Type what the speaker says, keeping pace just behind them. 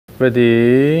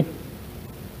Ready,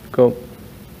 go.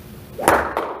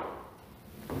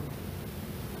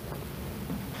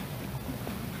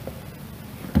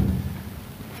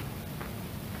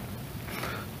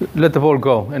 Let the ball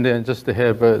go, and then just to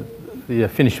have the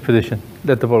finished position.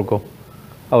 Let the ball go.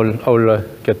 I will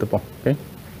get the ball. Okay.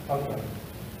 Okay.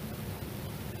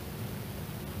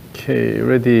 Okay.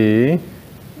 Ready,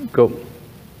 go.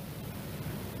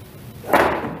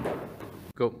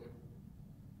 Go.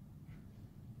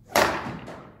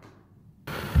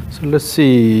 So let's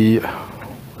see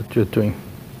what you're doing.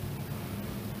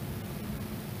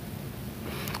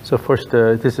 So first,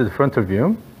 this is the frontal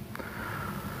view.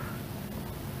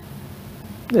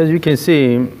 As you can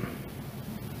see,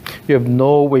 you have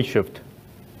no weight shift.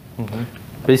 Mm-hmm.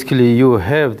 Basically, you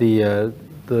have the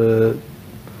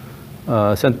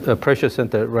pressure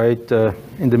center right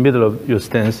in the middle of your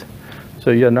stance.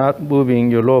 So you're not moving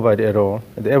your lower body at all.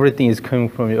 And everything is coming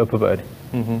from your upper body.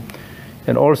 Mm-hmm.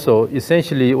 And also,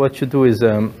 essentially, what you do is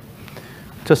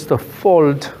just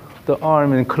fold the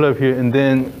arm and club here and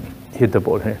then hit the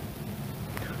ball here.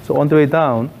 So on the way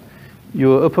down,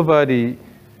 your upper body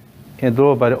and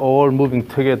lower body all moving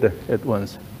together at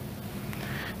once.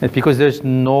 And because there's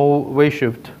no weight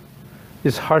shift,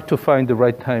 it's hard to find the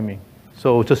right timing.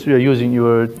 So just you're using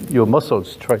your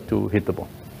muscles try to hit the ball.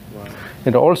 Wow.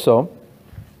 And also,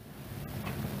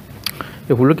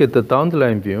 if we look at the down the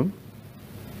line view,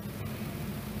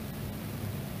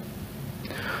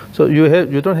 so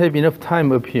you don't have enough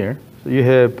time up here. So you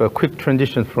have a quick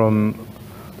transition from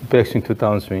backswing to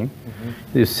downswing.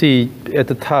 Mm-hmm. You see at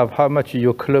the top how much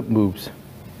your club moves.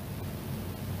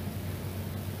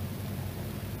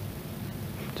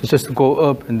 So just go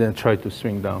up and then try to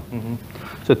swing down. Mm-hmm.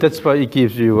 So that's why it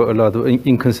gives you a lot of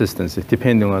inconsistency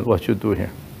depending on what you do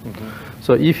here. Mm-hmm.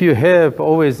 So if you have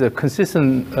always a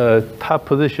consistent top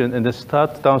position and then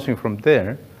start downswing from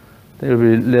there, there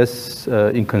will be less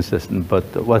inconsistent. But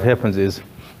what happens is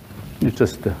you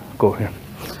just go here.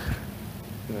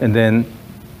 Yeah. And then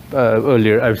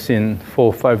earlier I've seen 4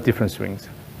 or 5 different swings.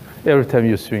 Every time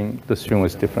you swing, the swing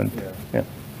was different. Yeah. Yeah.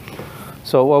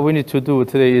 So what we need to do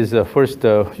today is first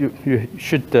you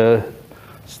should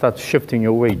start shifting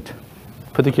your weight,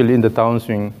 particularly in the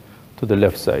downswing to the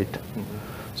left side. Mm-hmm.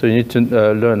 So you need to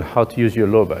learn how to use your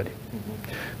lower body.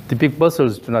 Mm-hmm. The big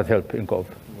muscles do not help in golf,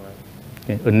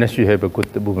 right. Okay? Unless you have a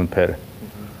good movement pattern.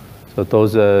 Mm-hmm. So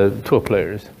those tour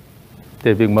players,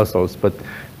 they're big muscles, but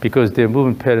because their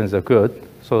movement patterns are good,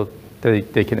 so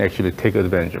they can actually take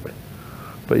advantage of it.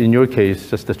 But in your case,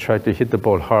 just to try to hit the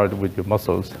ball hard with your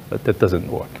muscles, that doesn't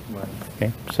work. Right.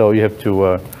 Okay? So you have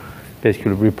to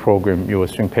basically reprogram your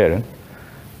swing pattern.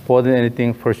 More than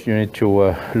anything, first you need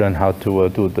to learn how to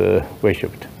do the weight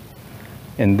shift.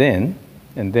 And then,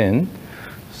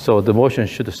 so the motion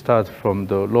should start from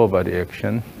the lower body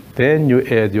action. Then you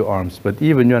add your arms, but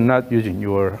even you're not using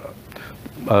your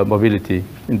mobility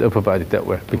in the upper body that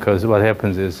way, because what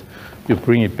happens is you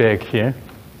bring it back here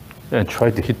and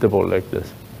try to hit the ball like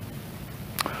this.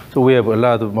 So we have a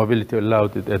lot of mobility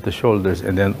allowed at the shoulders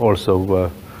and then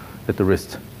also at the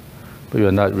wrist, but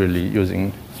you're not really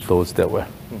using those that way.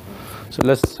 Mm-hmm. So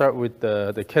let's start with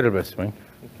the kettlebell swing,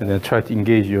 and then try to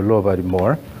engage your lower body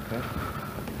more. Okay.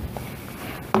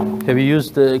 Have you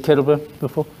used the kettlebell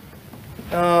before?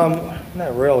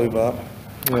 Not really, but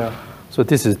yeah. So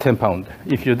this is 10 pound.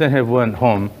 If you don't have one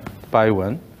home, buy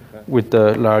one. Okay. With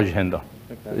the large handle.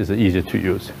 Okay. It's easier to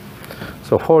use.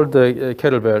 So hold the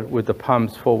kettlebell with the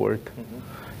palms forward, mm-hmm.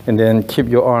 and then keep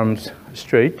your arms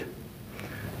straight,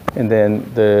 and then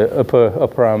the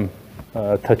upper arm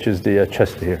touches the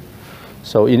chest here.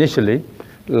 So initially,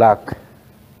 lock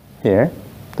here,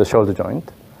 the shoulder joint,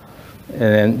 and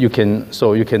then you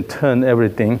can turn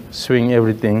everything, swing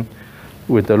everything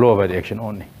with the lower body action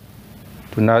only.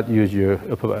 Do not use your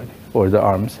upper body or the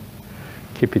arms.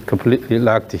 Keep it completely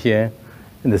locked here,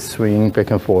 and the swing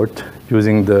back and forth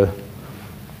using the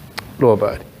lower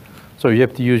body. So you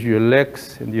have to use your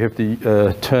legs, and you have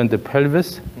to turn the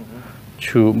pelvis, mm-hmm.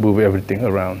 to move everything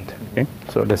around. Mm-hmm. Okay,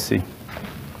 so let's see.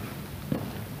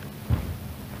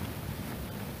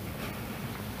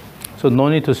 So no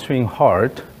need to swing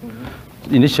hard.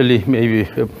 Mm-hmm. Initially, maybe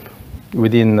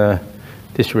within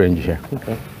this range here.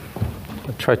 Okay.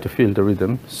 Try to feel the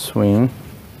rhythm. Swing.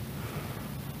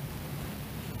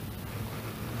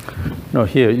 Now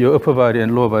here, your upper body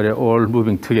and lower body are all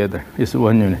moving together. It's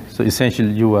one unit. So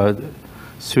essentially, you are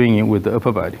swinging with the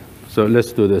upper body. So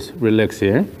let's do this. Relax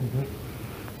here.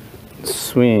 Mm-hmm.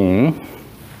 Swing,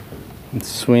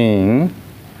 swing,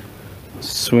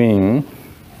 swing,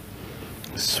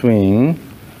 swing,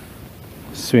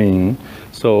 swing.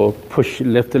 So push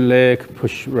left leg,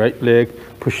 push right leg,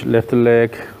 push left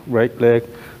leg,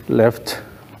 left,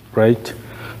 right,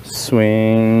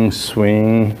 swing,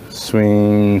 swing,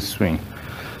 swing, swing.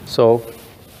 So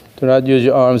do not use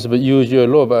your arms, but use your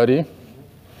lower body.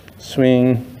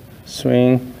 Swing,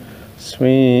 swing,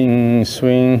 swing,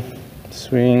 swing,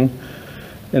 swing.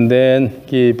 And then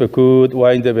give a good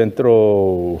wind up and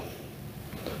throw.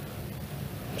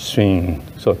 Swing.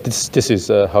 So this is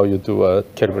how you do a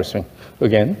caliber swing.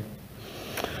 Again,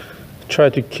 try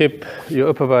to keep your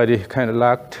upper body kind of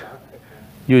locked.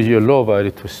 Use your lower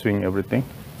body to swing everything.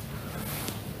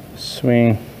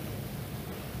 Swing,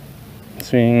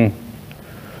 swing.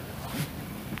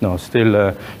 No,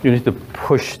 still you need to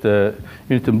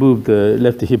you need to move the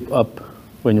left hip up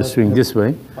when you swing this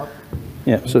way.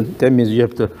 Yeah, so that means you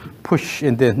have to push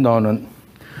and then, no.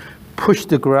 Push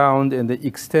the ground and then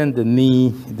extend the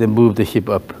knee, then move the hip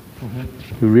up.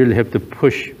 You really have to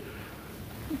push,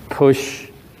 push,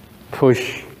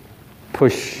 push,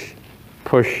 push,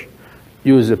 push.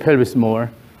 Use the pelvis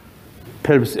more.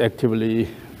 Pelvis actively,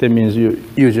 that means you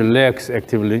use your legs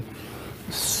actively.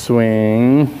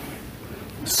 Swing,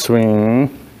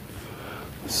 swing,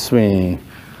 swing.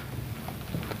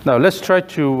 Now let's try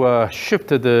to shift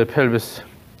the pelvis.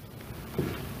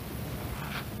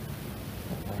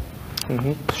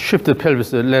 Shift the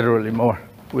pelvis laterally more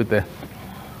with that.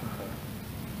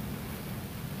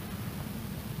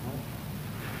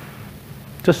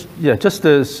 Just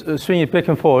swing it back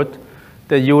and forth,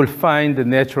 that you will find the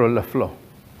natural flow.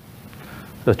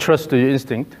 So trust your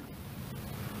instinct.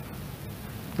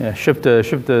 Yeah, shift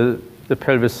the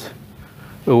pelvis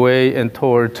away and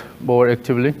toward more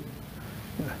actively.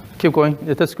 Keep going.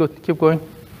 Yeah, that's good. Keep going.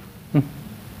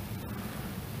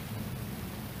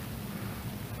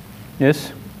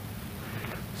 Yes.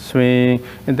 Swing,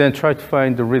 and then try to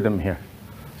find the rhythm here.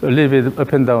 So a little bit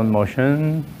up and down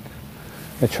motion,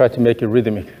 and try to make it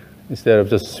rhythmic instead of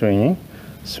just swinging.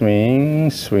 Swing,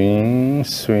 swing,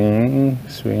 swing,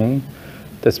 swing.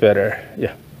 That's better.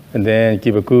 Yeah. And then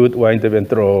give a good wind up and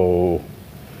throw.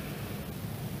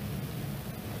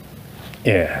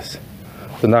 Yes.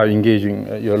 So now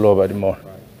engaging your lower body more.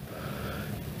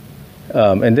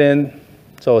 And then,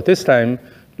 so this time,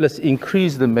 let's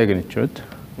increase the magnitude.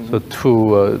 So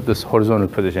to this horizontal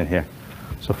position here.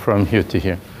 So from here to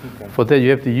here. Okay. For that, you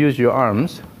have to use your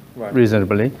arms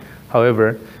reasonably.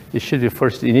 However, it should be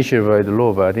first initiated by the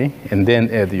lower body and then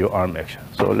add your arm action.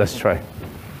 So let's try.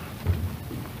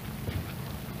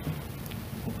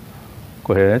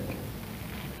 Go ahead.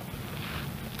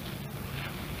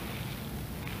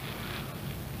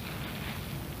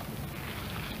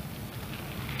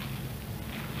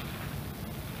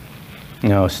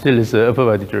 No, still is upper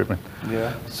body driven.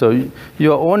 Yeah. So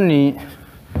you are only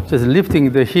just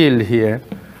lifting the heel here,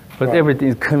 but everything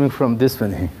is coming from this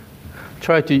one here.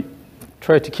 Try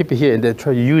to keep it here, and then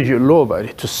try to use your lower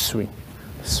body to swing.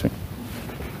 Swing.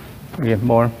 Again,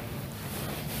 more.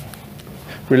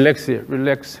 Relax here.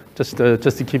 Relax. Just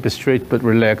to keep it straight, but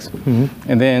relax.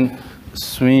 And then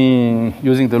swing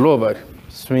using the lower body.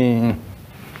 Swing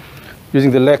using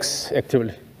the legs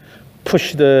actively.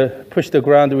 Push the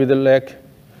ground with the leg.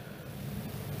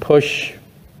 Push.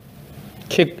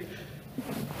 Kick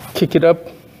it up.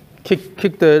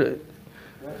 Kick the.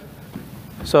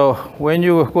 So when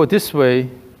you go this way,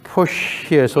 push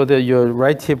here so that your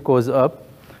right hip goes up,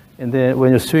 and then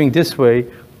when you swing this way,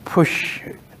 push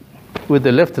with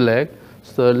the left leg,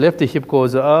 so the left hip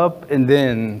goes up and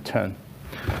then turn.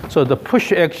 So the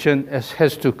push action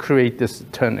has to create this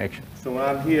turn action. So when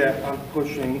I'm here, I'm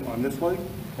pushing on this leg,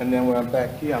 and then when I'm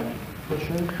back here, I'm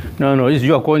pushing? No,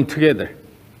 you are going together.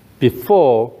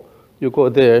 Before you go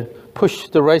there, push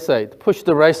the right side. Push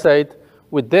the right side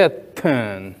with that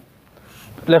turn.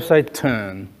 Left side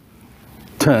turn.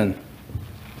 Turn.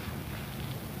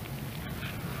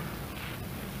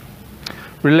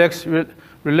 Relax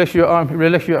your arm.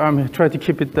 Relax your arm. Try to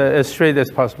keep it as straight as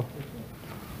possible.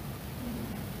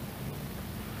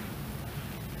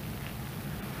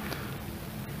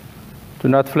 Do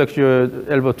not flex your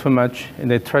elbow too much,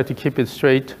 and then try to keep it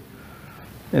straight.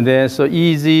 And then so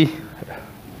easy.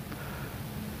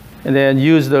 And then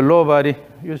use the lower body.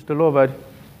 Use the lower body.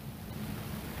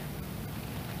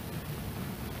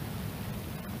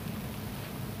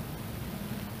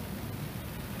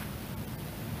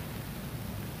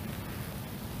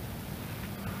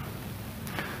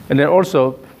 And then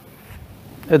also,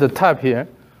 at the top here,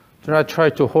 do not try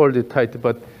to hold it tight,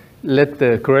 but let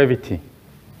the gravity,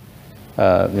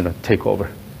 take over.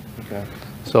 Okay.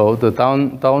 So the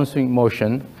downswing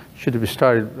motion should be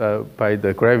started by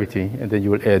the gravity, and then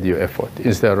you will add your effort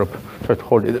instead of try to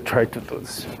hold it. Try to do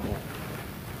this.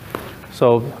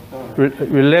 So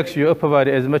relax your upper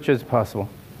body as much as possible.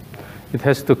 It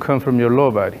has to come from your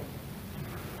lower body.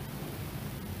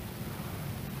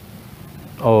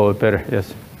 Oh, better,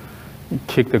 yes.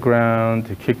 Kick the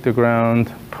ground, push the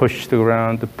ground,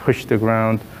 push the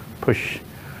ground, push,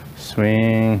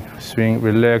 swing, swing,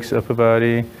 relax upper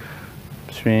body,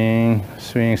 swing,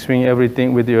 swing, swing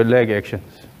everything with your leg action.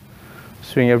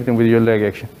 Swing everything with your leg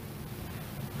action.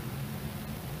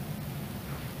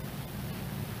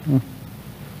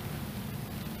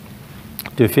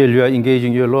 Do you feel you are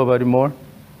engaging your lower body more?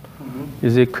 Mm-hmm.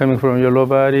 Is it coming from your lower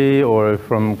body or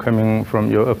coming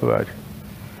from your upper body?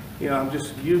 You know, I'm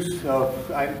just used to,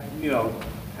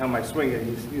 how my swing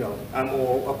is, I'm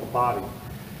all upper body.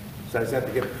 So I just have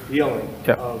to get the feeling.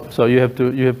 Yeah. So you have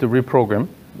to reprogram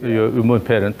your movement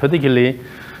pattern. Particularly,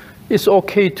 it's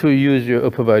okay to use your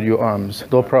upper body, your arms,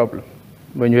 no problem.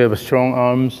 When you have strong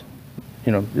arms,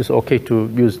 it's okay to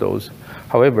use those.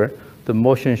 However, the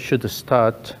motion should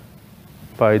start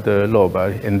by the lower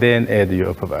body and then add your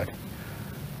upper body.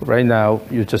 Right now,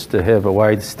 you just have a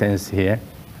wide stance here,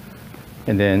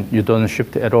 and then you don't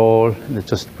shift at all, and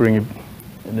just bring it,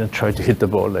 and then try to hit the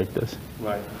ball like this.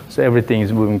 Right. So everything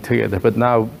is moving together. But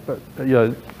now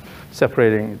you're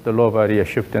separating the lower body, a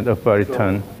shift, and upper body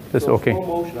turn. That's okay.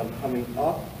 Slow motion, I'm coming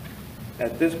up.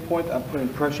 At this point, I'm putting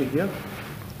pressure here.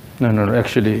 No.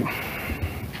 Actually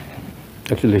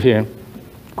here.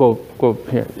 Go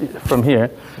here. From here,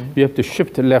 you have to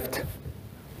shift left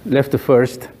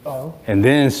first, and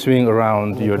then swing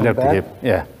around your left hip.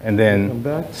 Yeah, and then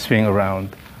swing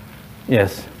around.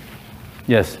 Yes.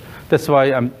 That's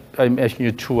why I'm asking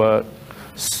you to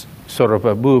sort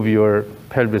of move your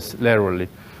pelvis laterally.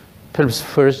 Pelvis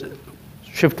first,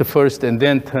 shift first, and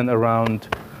then turn around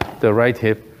the right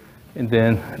hip, and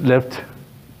then left,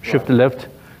 shift left,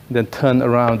 then turn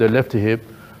around the left hip,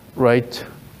 right,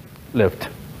 left.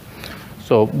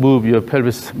 So move your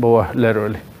pelvis more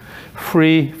laterally.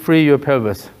 Free your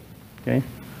pelvis, okay?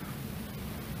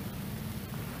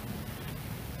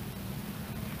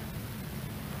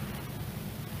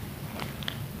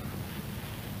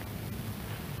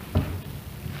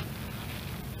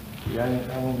 Yeah,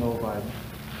 I don't know if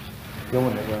I'm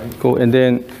doing it right. Go and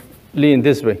then lean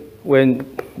this way. When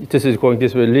this is going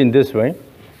this way, lean this way.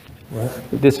 Right.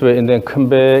 This way, and then come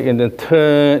back, and then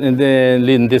turn, and then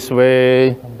lean this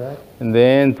way. Come back. And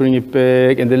then bring it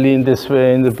back, and then lean this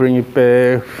way, and then bring it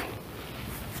back.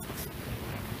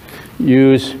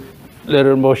 Use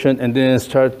lateral motion, and then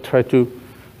try to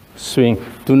swing.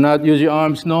 Do not use your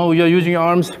arms. No, you're using your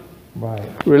arms.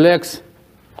 Right. Relax.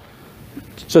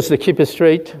 Just to keep it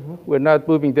straight. Mm-hmm. We're not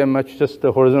moving that much, just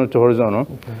the horizontal to horizontal.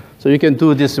 Okay. So you can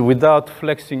do this without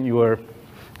flexing your,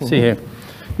 see here.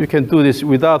 You can do this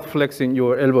without flexing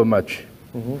your elbow much.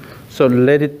 Mm-hmm. So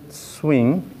let it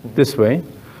swing this way.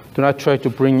 Do not try to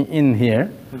bring it in here.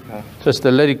 Okay. Just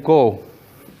let it go.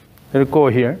 Let it go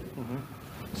here.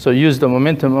 Mm-hmm. So use the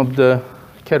momentum of the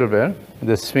kettlebell,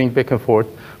 the swing back and forth,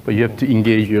 but you have to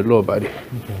engage your lower body.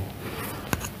 Okay.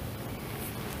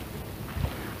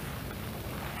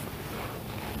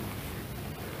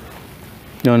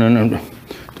 No.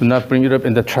 Do not bring it up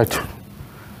and then try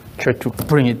to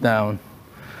bring it down.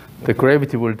 The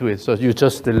gravity will do it, so you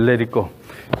just let it go.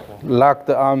 Lock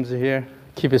the arms here,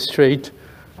 keep it straight.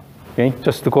 Okay,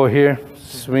 just to go here,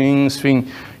 swing,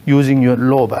 using your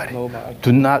lower body.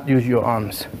 Do not use your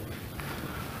arms.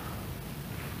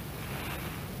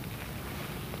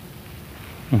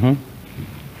 So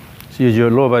use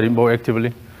your lower body more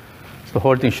actively. So the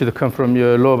whole thing should come from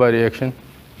your lower body action.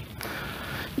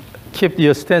 Keep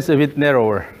your stance a bit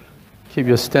narrower. Keep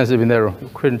your stance a bit narrow.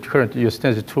 Currently, your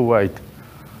stance is too wide.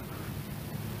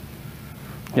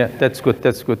 Yeah, that's good.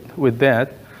 With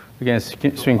that, again,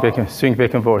 swing back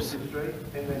and forth. Straight,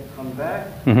 and then come back.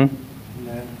 Mm-hmm. And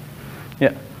then.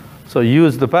 Yeah. So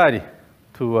use the body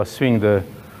to swing the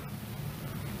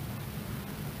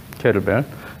kettlebell.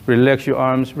 Relax your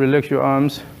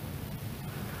arms.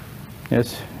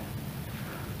 Yes.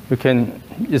 You can.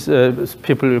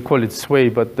 People call it sway,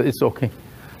 but it's okay.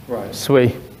 Right.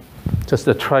 Sway. Just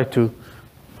try to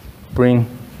bring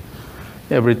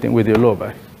everything with your lower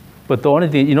body. But the only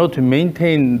thing, to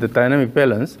maintain the dynamic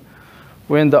balance,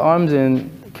 when the arms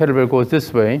and kettlebell goes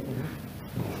this way,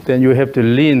 then you have to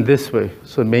lean this way,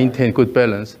 so maintain good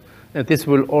balance. And this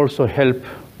will also help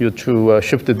you to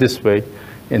shift it this way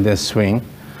and then swing.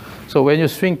 So when you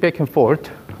swing back and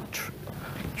forth,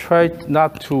 try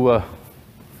not to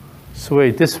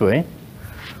sway this way,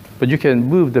 but you can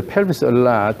move the pelvis a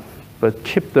lot, but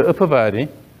keep the upper body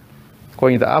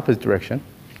going in the opposite direction.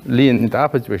 Lean in the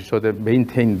opposite direction so that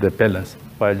maintain the balance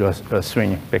while you're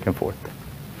swinging back and forth.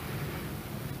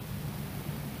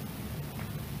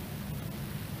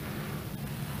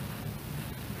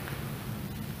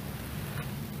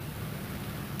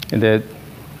 And then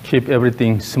keep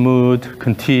everything smooth,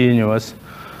 continuous.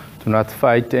 Do not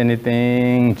fight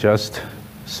anything, just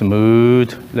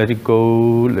smooth. Let it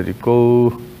go, let it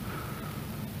go.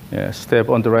 Yeah, step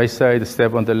on the right side,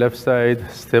 step on the left side,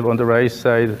 step on the right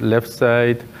side, left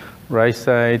side, right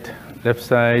side, left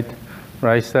side,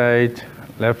 right side,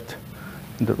 left,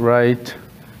 and right,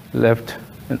 left,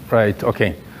 and right.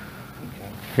 Okay.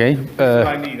 Okay. This is what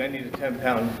I need. I need a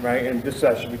 10-pound, right? And this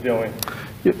I should be doing.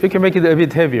 You can make it a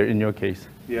bit heavier in your case.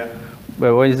 Yeah.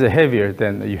 But when it's heavier,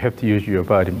 then you have to use your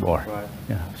body more. Right.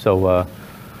 Yeah. So,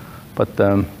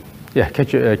 yeah,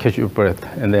 catch your breath,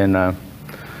 and then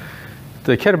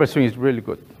the kettlebell swing is really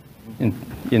good in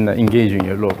engaging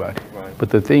your lower body. Right. But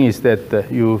the thing is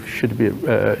that you should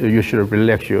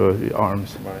relax your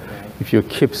arms. Right, right. If you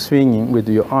keep swinging with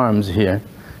your arms here,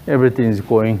 everything is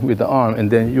going with the arm,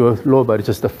 and then your lower body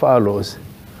just follows.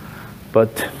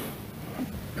 But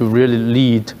you really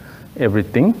lead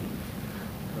everything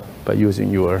by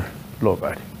using your lower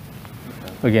body.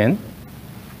 Okay. Again.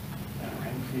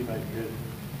 Let me see if I could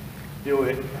do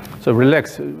it. So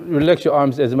relax your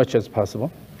arms as much as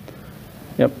possible.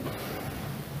 Yep.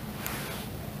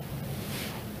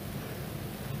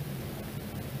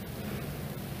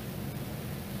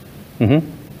 Mm-hmm.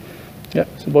 Yeah,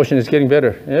 so motion is getting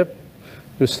better. Yep.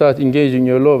 You start engaging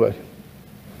your lower body.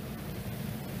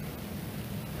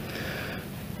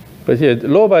 But here, the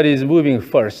lower body is moving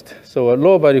first. So a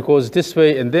lower body goes this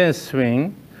way and then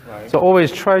swing. Right. So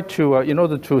always try to, in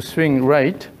order to swing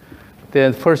right,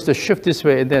 then first shift this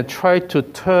way and then try to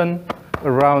turn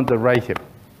around the right hip.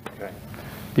 Okay.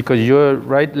 Because your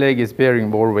right leg is bearing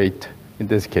more weight in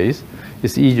this case.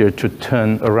 It's easier to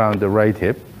turn around the right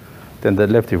hip than the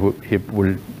left hip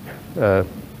will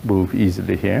move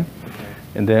easily here. Okay.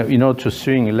 And then in order to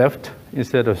swing left,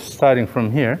 instead of starting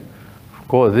from here,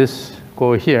 go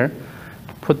here,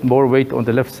 put more weight on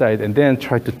the left side, and then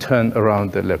try to turn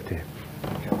around the left hip.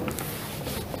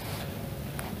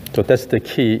 So that's the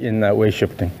key in weight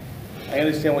shifting. I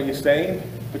understand what you're saying,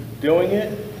 but doing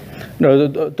it? No,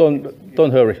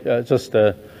 don't hurry. Just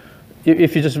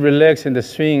if you just relax and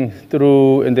swing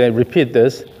through and then repeat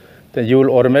this, then you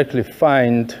will automatically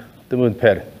find the movement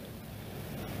pattern.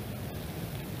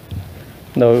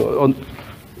 Now,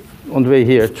 on the way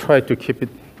here, try to keep it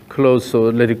close, so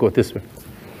let it go this way,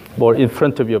 more in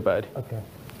front of your body. Okay.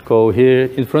 Go here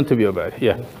in front of your body.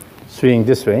 Yeah, swing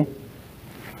this way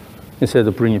instead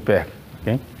of bring it back.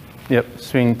 Okay. Yep.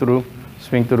 Swing through.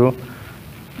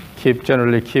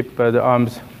 Generally keep the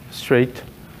arms straight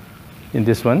in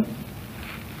this one.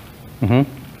 Mm-hmm.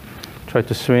 Try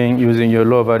to swing using your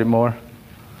lower body more.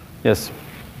 Yes.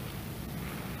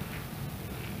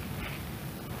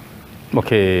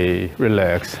 Okay,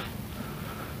 relax.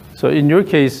 So in your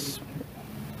case,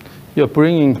 you're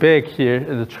bringing back here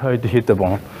and try to hit the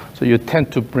ball. So you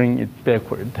tend to bring it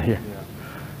backward here.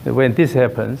 Yeah. When this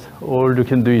happens, all you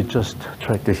can do is just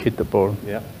try to hit the ball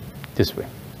this way.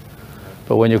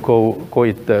 But when you go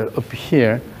it up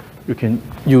here, you can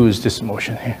use this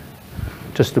motion here,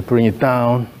 just to bring it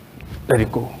down, let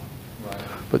it go. Right.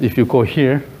 But if you go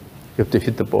here, you have to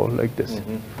hit the ball like this.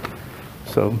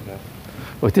 Mm-hmm. So,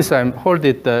 with this time, hold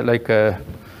it like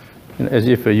as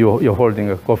if you're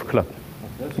holding a golf club.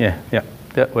 Like yeah,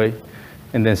 that way,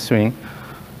 and then swing.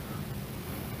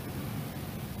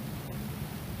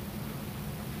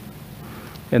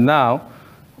 And now,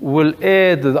 we'll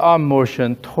add the arm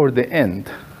motion toward the end,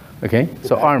 okay?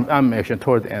 So arm action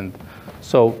toward the end.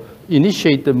 So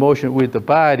initiate the motion with the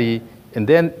body, and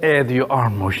then add your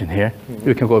arm motion here. Mm-hmm.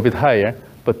 You can go a bit higher,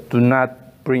 but do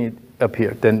not bring it up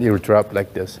here. Then it will drop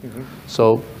like this. Mm-hmm.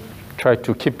 So try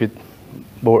to keep it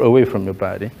more away from your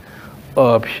body.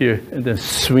 Up here, and then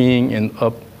swing and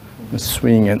up, and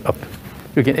swing and up.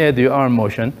 You can add your arm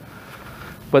motion.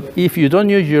 But if you don't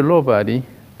use your lower body,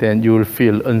 then you will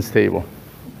feel unstable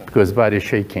because body is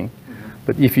shaking. Mm-hmm.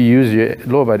 But if you use your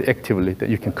lower body actively, then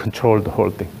you can control the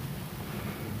whole thing.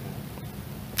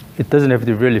 It doesn't have to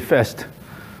be really fast.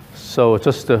 So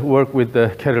just work with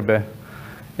the kettlebell.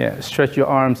 Yeah, stretch your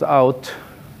arms out.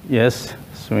 Yes,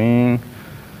 swing,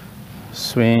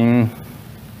 swing,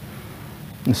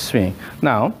 and swing.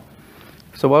 Now,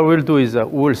 so what we'll do is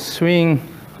we'll swing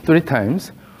 3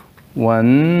 times.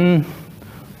 1,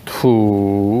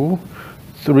 2,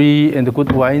 3, and a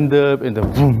good wind up, and the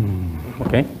boom,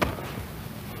 okay?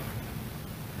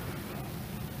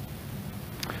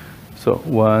 So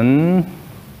 1,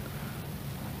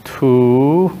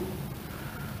 2,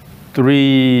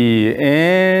 3,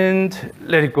 and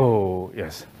let it go,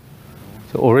 yes.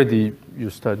 So already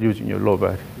you start using your lower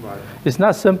body. Right. It's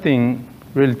not something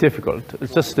really difficult.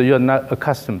 It's just that you're not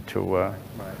accustomed to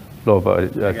lower body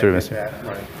driven swing.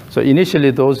 Right. So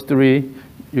initially those three,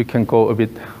 you can go a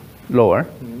bit lower.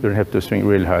 You don't have to swing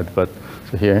really hard, but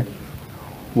so here,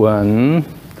 1,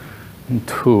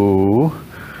 2,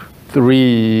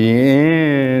 3,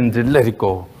 and let it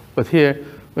go. But here,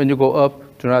 when you go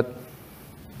up, do not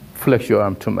flex your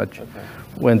arm too much. Okay.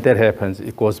 When that happens,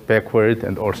 it goes backward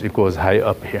and also it goes high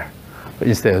up here. But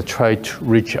instead, try to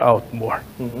reach out more.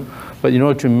 But in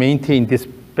order to maintain this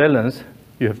balance,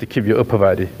 you have to keep your upper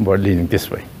body more leaning this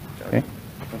way. Okay?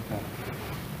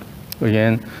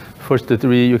 Again, first the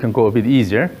three, you can go a bit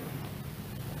easier.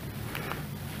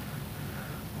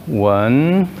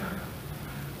 1,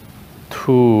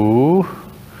 2,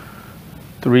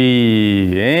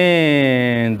 3,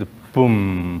 and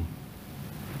boom.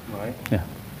 Right. Yeah.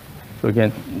 So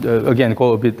again,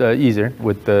 go a bit easier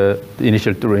with the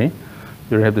initial three. You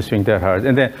don't have to swing that hard.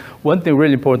 And then one thing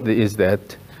really important is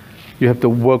that you have to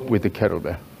work with the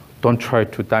kettlebell. Don't try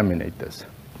to dominate this.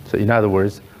 So in other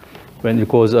words, when it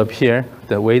goes up here,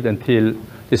 then wait until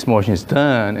this motion is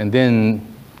done, and then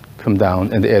come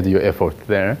down and add your effort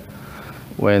there.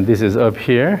 When this is up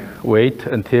here, wait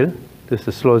until this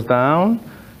slows down.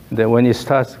 Then when it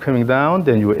starts coming down,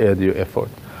 then you add your effort.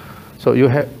 So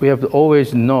we have to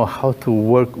always know how to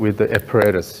work with the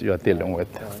apparatus you are dealing with.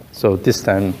 So this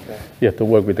time, you have to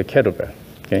work with the kettlebell.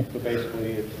 Okay? So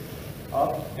basically, it's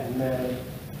up and then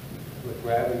with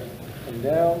gravity come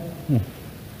down.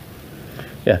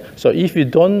 Yeah. So if you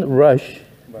don't rush,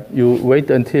 you wait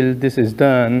until this is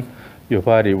done, your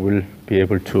body will be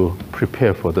able to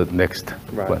prepare for the next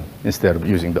one instead of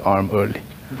using the arm early.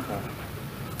 Okay.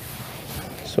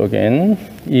 So again,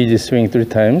 easy swing 3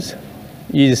 times.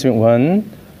 Easy swing 1,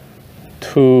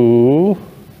 2,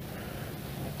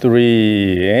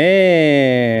 3,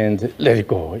 and let it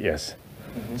go. Yes.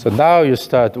 So now you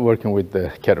start working with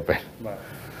the kettlebell. Right.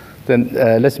 Then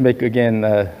let's make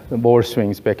again more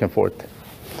swings back and forth.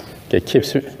 Okay, keep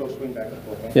swing. Just go swing back and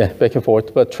forth. Right? Yeah, back and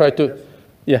forth. But try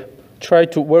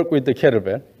to work with the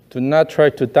kettlebell. Do not try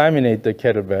to dominate the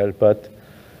kettlebell, but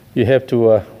you have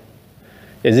to,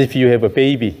 as if you have a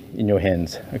baby in your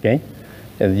hands. Okay.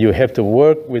 And you have to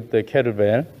work with the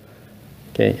kettlebell,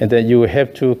 okay? And then you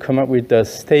have to come up with a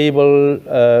stable,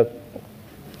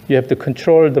 you have to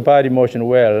control the body motion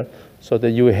well so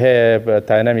that you have a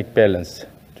dynamic balance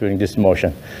during this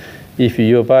motion. If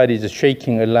your body is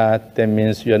shaking a lot, that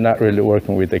means you're not really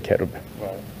working with the kettlebell.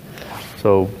 Right.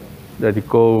 So let it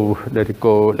go, let it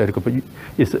go, let it go. But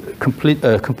it's complete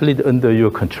under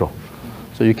your control.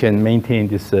 So you can maintain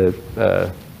this a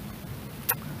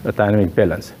dynamic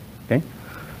balance, okay?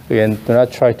 Again, do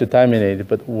not try to dominate it,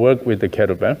 but work with the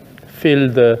kettlebell. Feel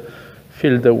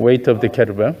the weight of the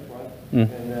kettlebell. And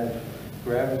then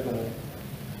grab it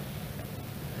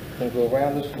and go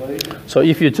around this leg. So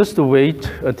if you just wait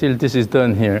until this is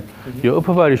done here, your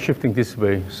upper body is shifting this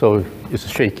way, so it's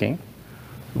shaking.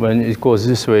 When it goes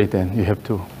this way, then you have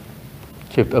to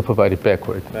keep the upper body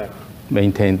backward,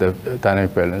 maintain the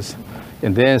dynamic balance,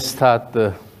 and then start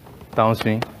the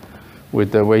downswing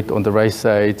with the weight on the right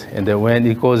side, and then when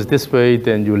it goes this way,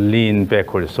 then you lean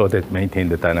backwards so that maintain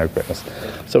the dynamic balance.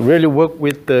 So really work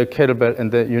with the kettlebell, and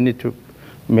then you need to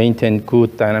maintain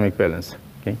good dynamic balance.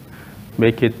 Okay,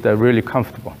 make it really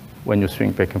comfortable when you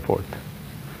swing back and forth.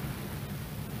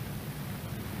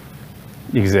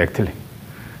 Exactly.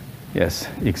 Yes,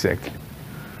 exactly.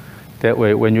 That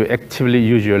way, when you actively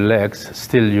use your legs,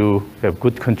 still you have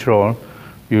good control.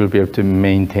 You will be able to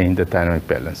maintain the dynamic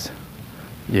balance.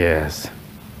 Yes.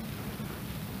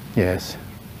 Yes.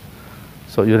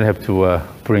 So you don't have to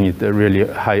bring it really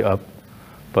high up,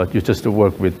 but you just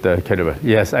work with the kettlebell.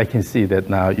 Yes, I can see that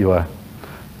now you are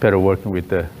better working with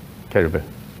the kettlebell.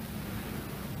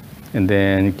 And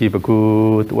then give a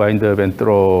good wind up and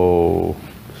throw.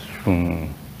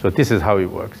 So this is how it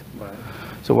works. Right.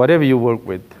 So whatever you work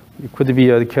with, it could be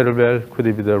a kettlebell, could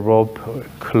be the rope, or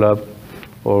club,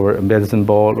 or a medicine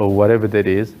ball, or whatever that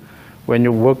is. When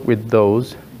you work with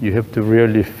those, you have to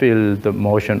really feel the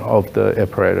motion of the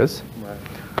apparatus, right.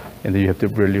 And then you have to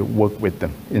really work with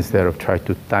them instead of try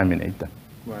to dominate them.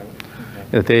 Right.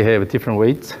 Okay. They have different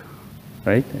weights,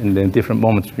 right, and then different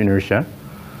moments of inertia.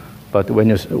 But when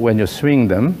you swing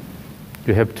them,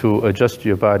 you have to adjust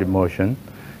your body motion,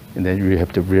 and then you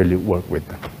have to really work with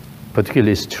them.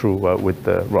 Particularly, it's true with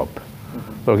the rope.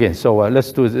 Mm-hmm. Okay, so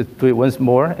let's do it once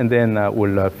more, and then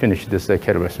we'll finish this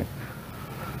kettlebell swing.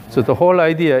 So the whole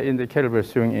idea in the kettlebell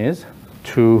swing is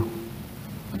to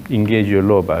engage your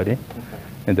lower body,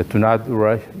 and do not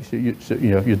rush. So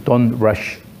you don't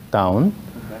rush down.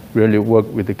 Really work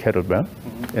with the kettlebell,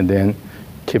 and then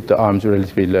keep the arms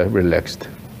relatively relaxed.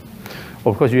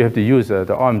 Of course, you have to use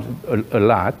the arms a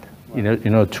lot,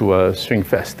 to swing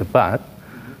fast. But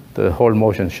the whole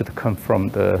motion should come from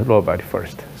the lower body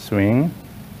first. Swing,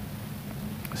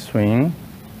 swing,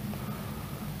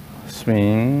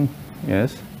 swing,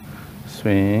 yes,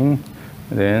 swing,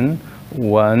 then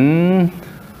 1,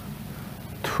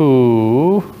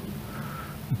 2,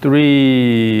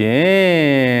 3,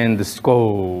 and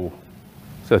go.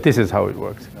 So this is how it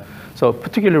works. So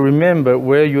particularly remember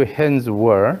where your hands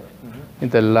were in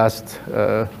the last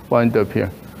wind up here.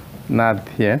 Not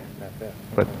here,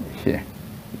 but here.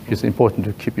 It's important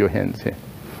to keep your hands here.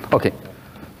 Okay.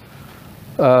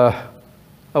 I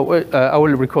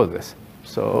will record this.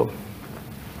 So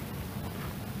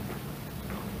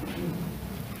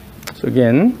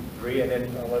again. 3 and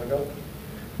then let it go?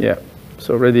 Yeah.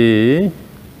 So ready,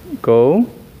 go.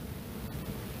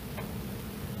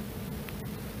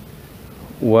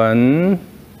 1,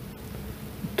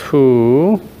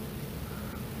 2,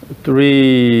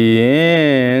 3,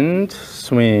 and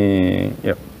swing.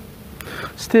 Yep.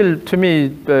 Still, to me,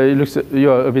 it looks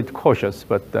you're a bit cautious,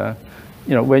 but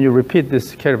when you repeat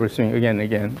this caliber swing again and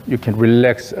again, you can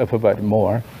relax upper body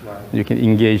more. Right. You can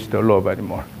engage the lower body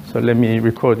more. So let me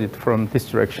record it from this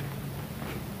direction.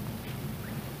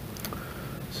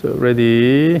 So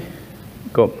ready,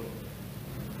 go.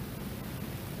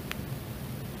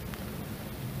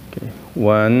 Okay,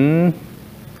 1,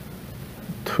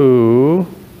 2,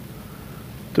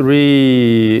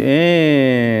 3,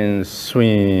 and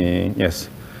swing. Yes,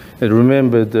 and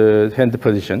remember the hand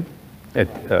position at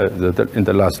in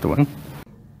the last one.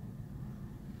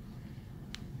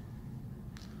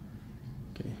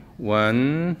 Okay,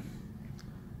 1,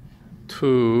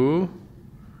 2,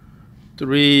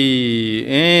 3,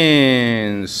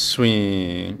 and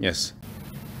swing. Yes.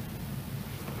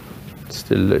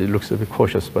 Still, it looks a bit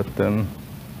cautious, but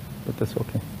that's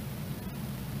okay.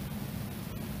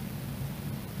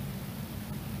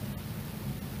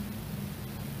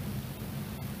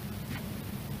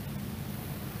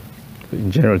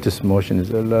 In general, this motion is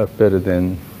a lot better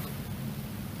than.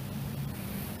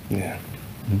 Yeah.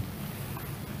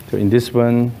 So in this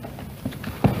one,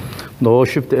 no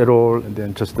shift at all, and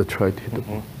then just try to hit the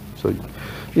ball. So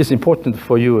it's important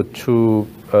for you to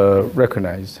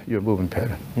recognize your movement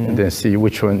pattern and then see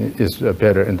which one is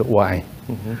better and why.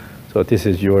 So this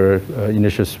is your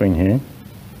initial swing here.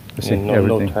 You see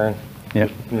everything. No turn.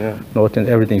 Yeah. No turn.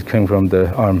 Everything's coming from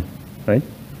the arm, right?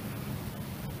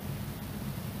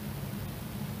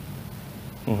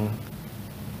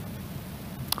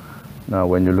 Now,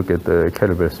 when you look at the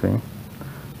caliber swing,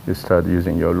 you start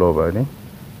using your lower body.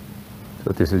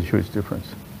 So this is a huge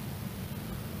difference.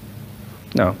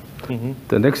 Now,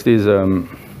 the next is the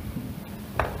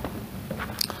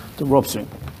rope swing.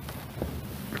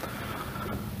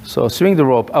 So swing the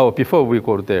rope. Oh, before we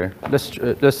go there,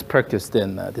 let's practice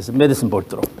then this medicine ball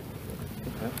throw.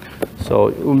 So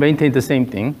you will maintain the same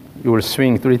thing. You will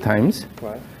swing 3 times,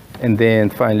 and then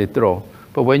finally throw.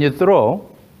 But when you throw,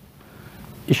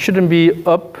 it shouldn't be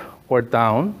up or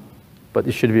down, but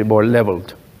it should be more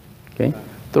leveled. Okay,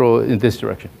 throw in this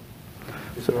direction.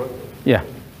 So, yeah,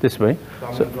 this way.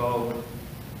 So, go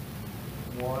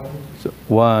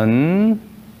 1,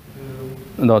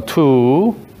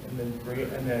 2, and then 3,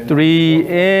 and then 3,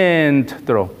 and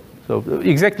throw. So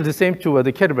exactly the same to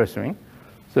the kettlebell swing.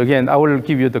 So again, I will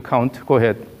give you the count. Go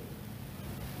ahead.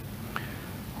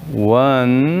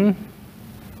 1,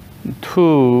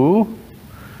 2,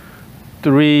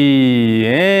 3,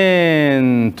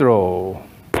 and throw.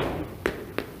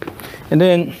 And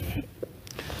then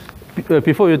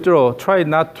before you throw, try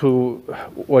not to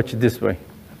watch this way.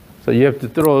 So you have to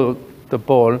throw the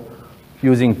ball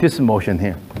using this motion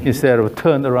here instead of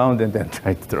turn around and then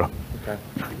try to throw.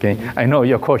 Okay. I know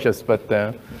you're cautious, but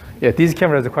yeah, these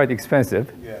cameras are quite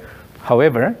expensive. Yeah.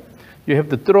 However, you have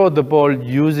to throw the ball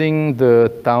using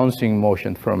the downswing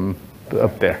motion from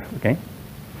up there. Okay.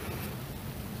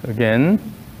 Again,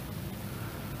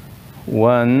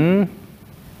 1,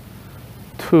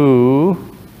 2,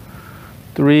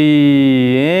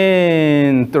 3,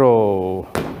 and throw.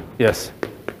 Yes.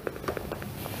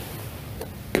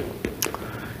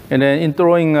 And then in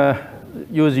throwing,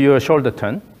 use your shoulder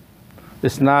turn.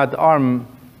 It's not arm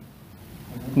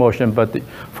motion, but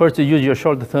first you use your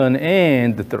shoulder turn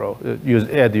and throw.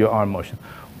 Add your arm motion.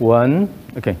 1,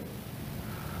 okay.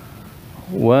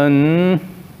 1,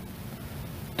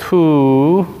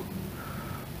 2,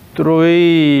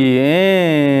 3,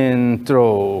 and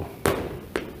throw.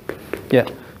 Yeah,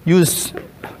 use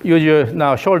your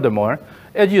now shoulder more.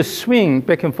 As you swing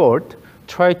back and forth,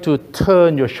 try to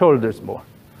turn your shoulders more.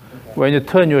 Okay. When you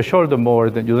turn your shoulder more,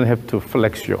 then you don't have to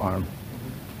flex your arm.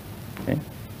 Okay.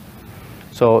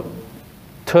 So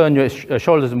turn your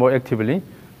shoulders more actively.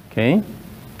 Okay.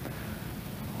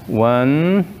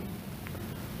 1,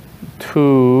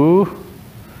 2,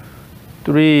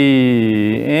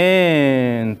 3,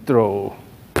 and throw.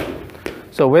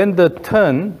 So when the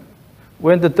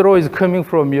throw is coming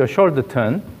from your shoulder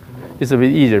turn, it's a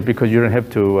bit easier because you don't have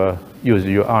to use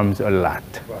your arms a lot.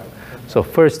 Right. So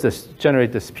first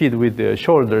generate the speed with the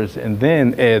shoulders and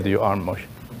then add your arm motion.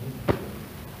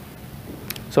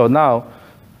 So now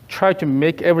try to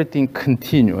make everything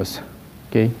continuous,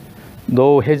 okay?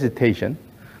 No hesitation.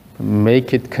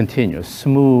 Make it continuous,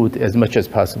 smooth as much as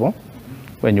possible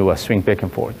when you swing back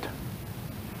and forth.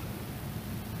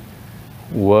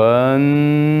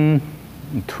 1,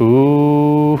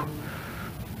 2,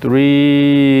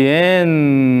 3,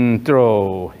 and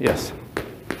throw. Yes.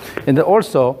 And then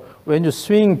also, when you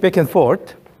swing back and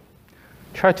forth,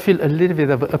 try to feel a little bit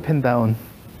of up and down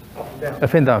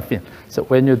feel. So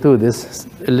when you do this,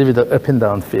 a little bit of up and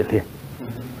down feel here.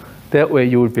 That way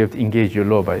you will be able to engage your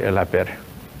lower body a lot better.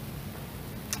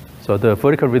 So the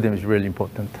vertical rhythm is really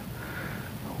important.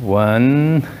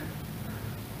 1,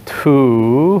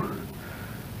 2,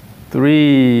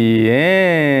 3,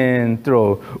 and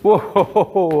throw.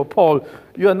 Whoa, Paul,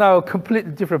 you are now a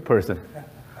completely different person.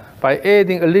 By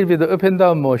adding a little bit of up and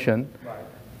down motion, right,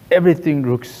 everything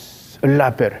looks a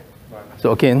lot better. Right.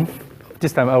 So again,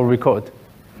 this time I will record.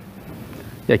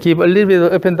 Yeah, keep a little bit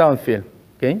of up and down feel.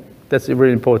 Okay, that's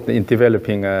really important in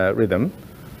developing rhythm.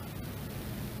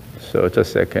 So just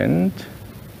a second.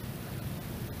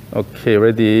 Okay,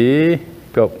 ready,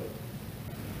 go.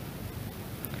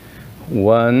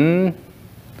 1,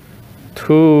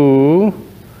 2,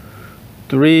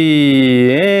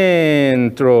 3,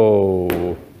 and throw.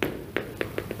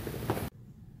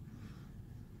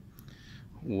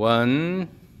 1,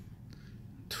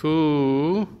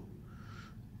 2,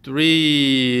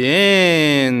 3,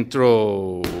 and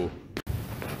throw.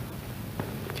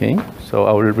 Okay, so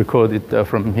I will record it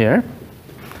from here.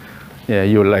 Yeah,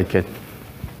 you'll like it.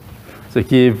 So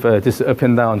give this up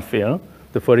and down feel,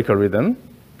 the vertical rhythm.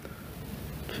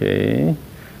 Okay,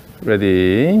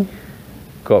 ready,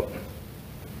 go.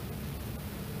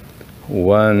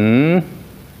 1,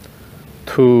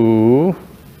 2,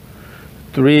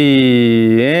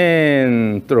 3,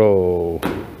 and throw.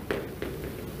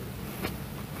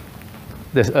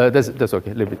 That's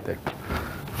okay, leave it there.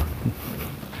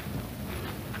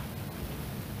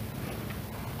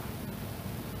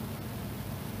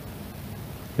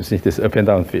 You see this up and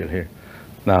down feel here.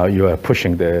 Now you are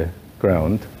pushing the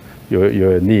ground,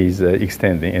 your knees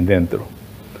extending, and then throw.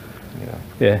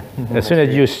 Yeah. As soon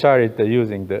as you started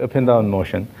using the up and down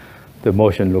motion, the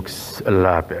motion looks a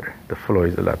lot better. The flow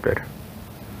is a lot better.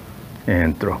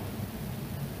 And throw.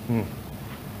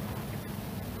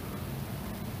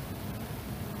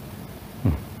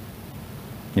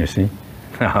 You see?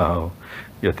 Now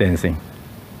you're dancing.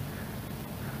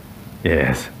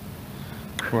 Yes.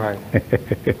 Right.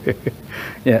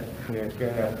 Yeah. Yeah,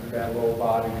 get that low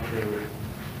body too.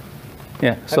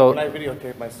 Yeah. So when I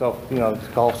videotape myself,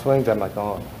 golf swings, I'm like,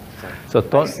 oh. So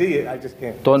don't I see it, I just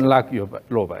can't. Don't lock your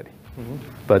lower body,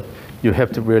 but you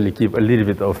have to really give a little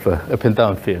bit of up and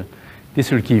down feel.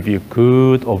 This will give you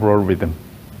good overall rhythm.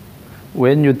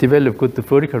 When you develop good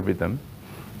vertical rhythm,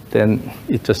 then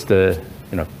it just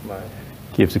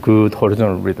gives a good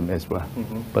horizontal rhythm as well.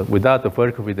 But without the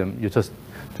vertical rhythm, you just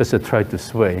try to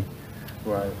sway.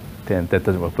 Right. Then that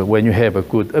doesn't work. But when you have a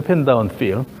good up and down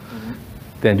feel,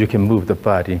 then you can move the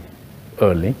body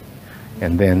early,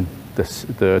 and then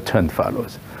the turn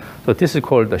follows. So this is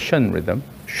called the shun rhythm,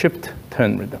 shift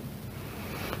turn rhythm.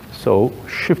 So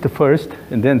shift first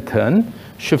and then turn,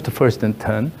 shift first and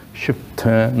turn, shift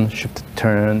turn, shift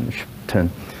turn, shift turn.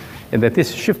 And that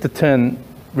this shift turn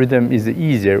rhythm is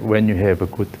easier when you have a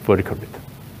good vertical rhythm.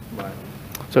 Right.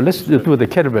 So let's do the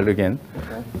kettlebell again.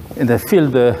 Okay. And then feel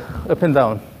the up and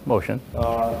down motion.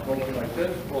 Motion like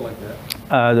this or like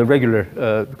that? The regular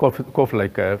golf like, golf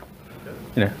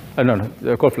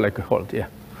like a hold, yeah.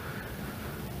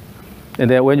 And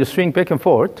then when you swing back and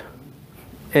forth,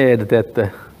 add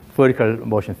that vertical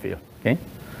motion feel, okay?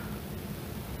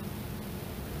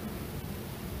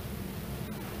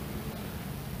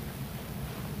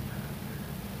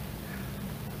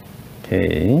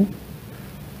 Okay,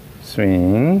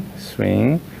 swing,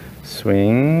 swing,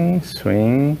 swing,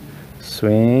 swing,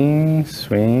 swing,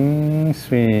 swing,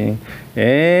 swing,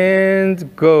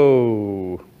 and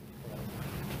go.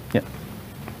 Yeah.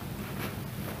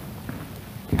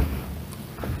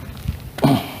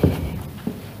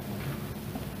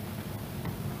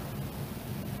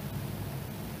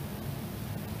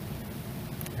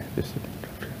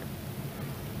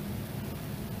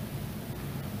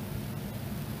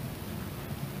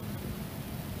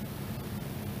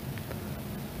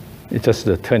 It's just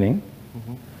the turning,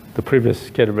 the previous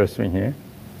kettlebell swing here,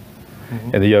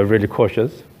 and you are really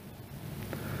cautious.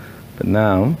 But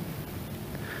now,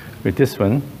 with this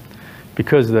one,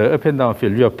 because the up and down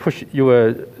feel, you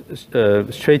are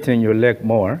straightening your leg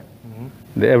more.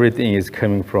 Everything is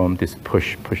coming from this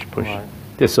push, push, push.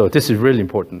 Right. So this is really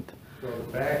important. So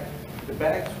the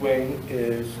back swing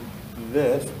is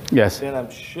this. Yes. Then I'm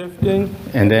shifting.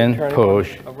 And then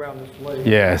push. Around this leg.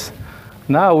 Yes.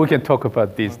 Now we can talk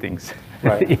about these things.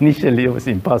 Right. Initially, it was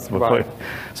impossible. Right.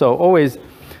 So always,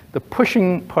 the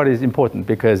pushing part is important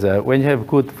because when you have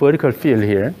good vertical feel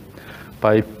here,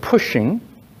 by pushing,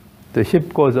 the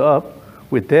hip goes up.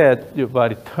 With that, your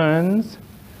body turns.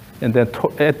 And then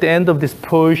at the end of this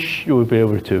push, you will be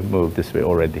able to move this way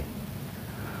already.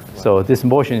 So this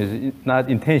motion is not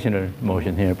intentional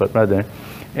motion here, but rather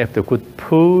after good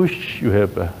push, you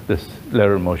have this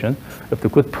lateral motion. After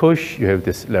good push, you have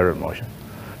this lateral motion.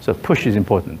 So push is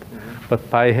important. But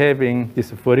by having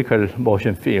this vertical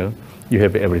motion feel, you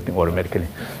have everything automatically.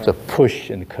 So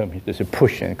push and come this way,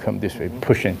 push and come this way,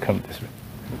 push and come this way.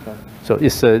 So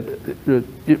it's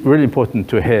really important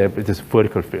to have this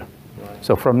vertical feel.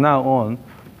 So from now on,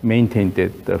 maintain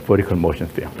that vertical motion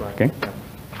feel, okay?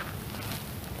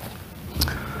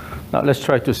 Now let's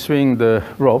try to swing the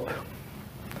rope.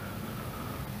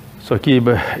 So give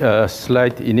a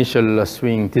slight initial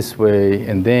swing this way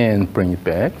and then bring it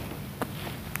back.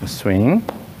 Swing,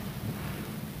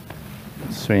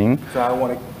 swing. So I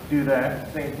want to do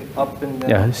that, same thing, up and down.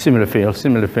 Yeah, similar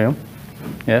feel.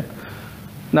 Yeah.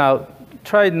 Now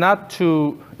try not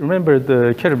to, remember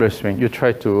the kettlebell swing, you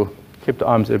try to keep the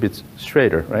arms a bit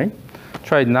straighter, right?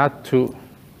 Try not to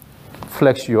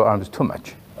flex your arms too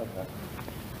much. Okay.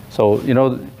 So, in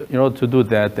order to do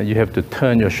that, then you have to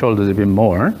turn your shoulders a bit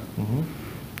more,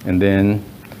 and then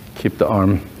keep the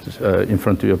arm in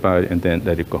front of your body, and then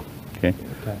let it go. Okay.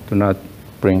 Do not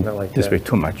bring like this way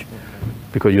too much,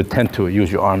 because you tend to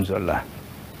use your arms a lot.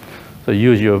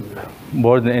 So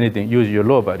more than anything, use your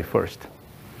lower body first.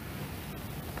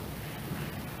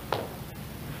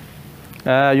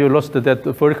 You lost that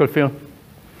vertical feel,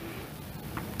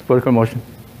 vertical motion.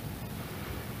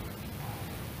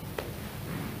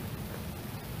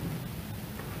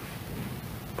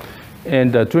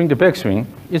 And during the backswing,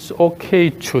 it's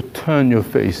okay to turn your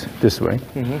face this way,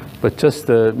 but just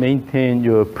maintain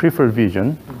your preferred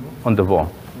vision on the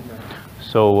ball.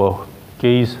 So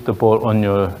gaze the ball on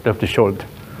your left shoulder,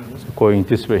 so going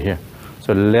this way here.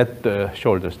 So let the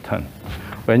shoulders turn.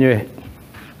 When you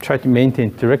try to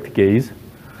maintain direct gaze,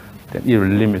 then it will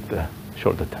limit the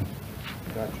shoulder turn.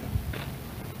 Gotcha.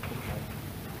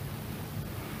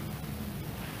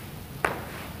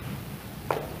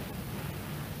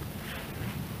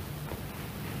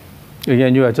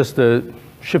 Again, you are just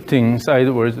shifting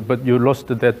sideways, but you lost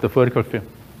the vertical feel.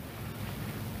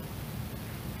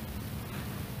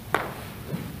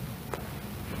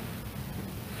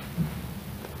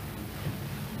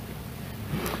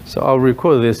 So I'll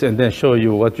record this and then show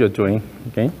you what you're doing.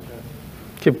 Okay?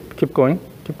 Keep going.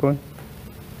 Keep going.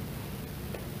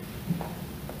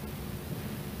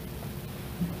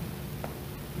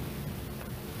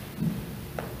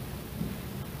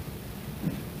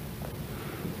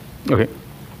 Okay,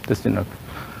 that's enough.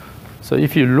 So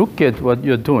if you look at what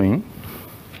you're doing,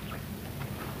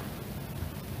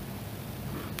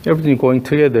 everything going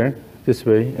together this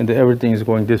way, and then everything is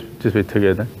going this way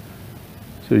together.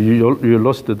 So you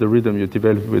lost the rhythm you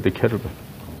developed with the kettlebell.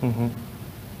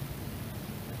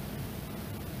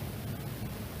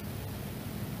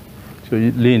 So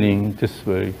you're leaning this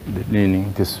way,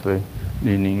 leaning this way,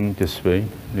 leaning this way,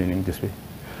 leaning this way.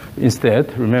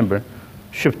 Instead, remember,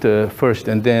 shift first,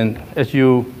 and then as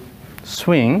you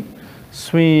swing,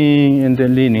 and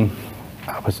then leaning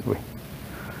opposite way.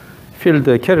 Feel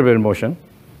the kettlebell motion,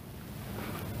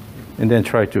 and then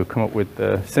try to come up with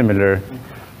a similar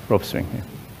rope swing here.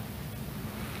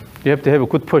 You have to have a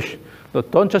good push. So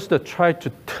don't just try to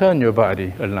turn your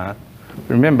body a lot.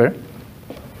 Remember,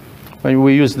 when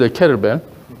we use the kettlebell,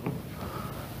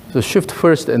 so shift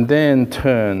first and then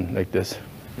turn like this.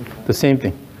 The same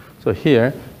thing. So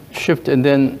here, shift and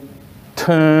then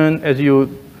turn as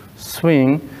you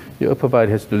swing. Your upper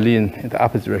body has to lean in the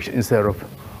opposite direction instead of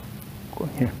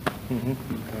going here.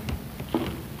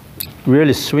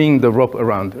 Really swing the rope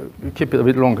around. You keep it a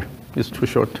bit longer. It's too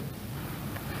short.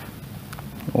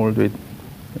 All do it.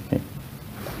 Okay.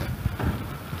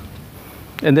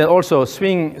 And then also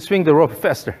swing the rope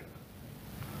faster.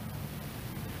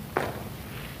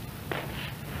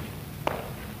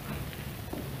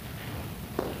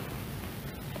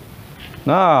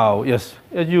 Now, yes,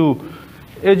 as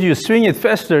you swing it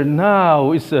faster,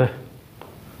 now it's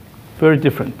very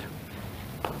different.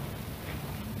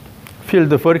 Feel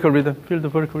the vertical rhythm. Feel the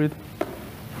vertical rhythm.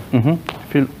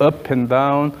 Feel up and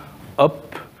down,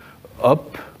 up,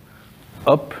 up,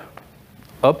 up,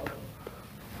 up,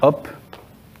 up,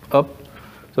 up.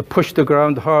 So push the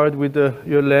ground hard with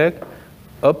your leg.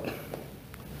 Up,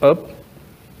 up,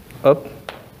 up,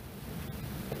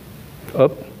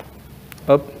 up,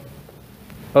 up,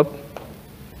 up,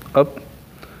 up,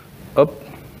 up,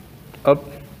 up.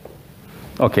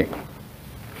 Okay.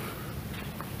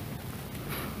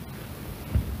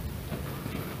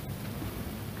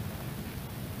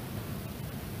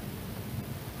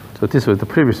 So this was the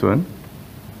previous one.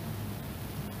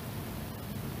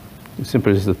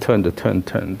 Simply just the turn,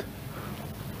 turned.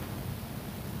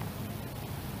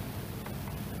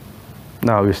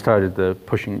 Now we started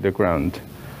pushing the ground,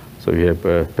 so you have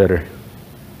better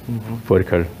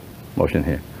vertical motion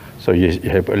here. So you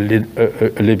have a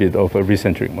little bit of a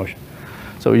recentering motion.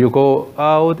 So you go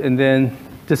out, and then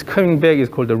this coming back is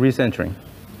called the recentering.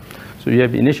 So you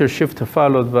have initial shift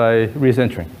followed by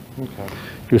recentering. Okay.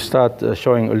 You start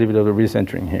showing a little bit of a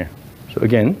recentering here. So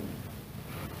again.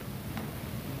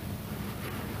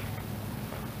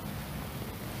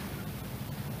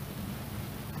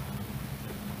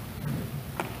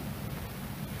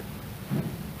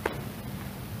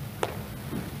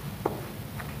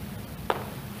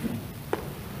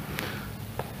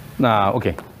 Now,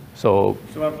 okay, so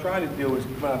what I'm trying to do is,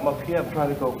 when I'm up here, I'm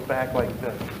trying to go back like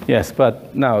this. Yes,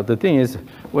 but now the thing is,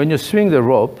 when you swing the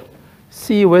rope,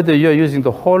 see whether you're using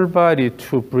the whole body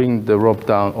to bring the rope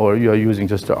down or you're using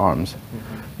just the arms.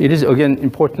 It is, again,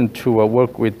 important to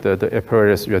work with the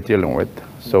apparatus you're dealing with.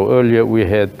 So earlier we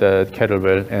had the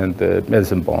kettlebell and the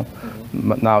medicine ball.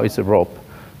 Now it's a rope.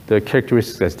 The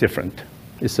characteristics is different.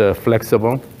 It's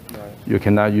flexible. Right. You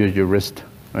cannot use your wrist,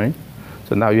 right?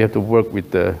 So now you have to work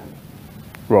with the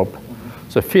rope.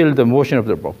 So feel the motion of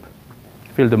the rope.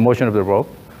 Feel the motion of the rope.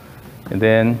 And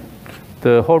then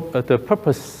the whole, the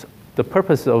purpose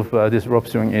of this rope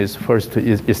swing is first to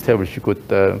establish a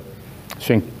good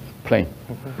swing plane.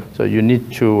 So you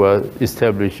need to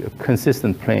establish a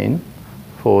consistent plane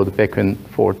for the back and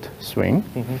forth swing.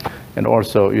 And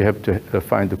also you have to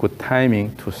find a good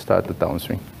timing to start the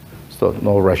downswing. So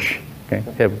no rush. Okay?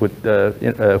 Have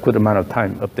good amount of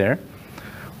time up there.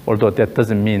 Although that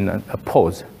doesn't mean a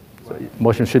pause. So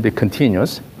motion should be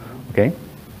continuous, okay?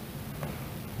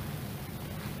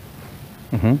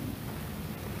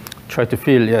 Try to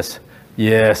feel, yes,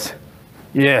 yes,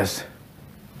 yes.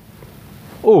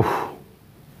 Oh,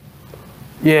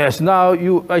 yes, now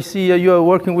I see you are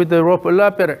working with the rope a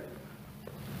lot better.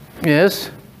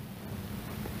 Yes.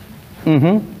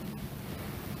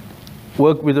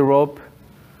 Work with the rope.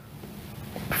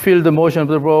 Feel the motion of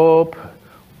the rope.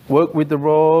 Work with the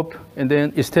rope, and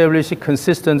then establish a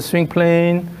consistent swing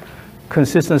plane,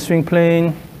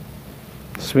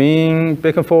 swing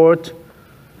back and forth,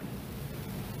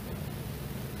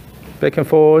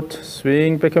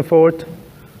 swing back and forth.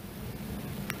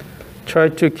 Try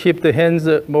to keep the hands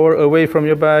more away from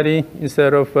your body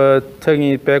instead of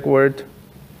tugging it backward.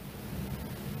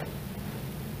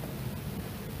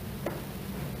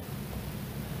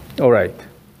 All right,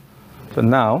 so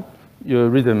now your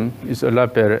rhythm is a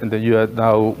lot better, and then you are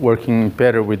now working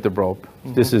better with the rope.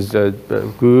 This is a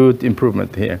good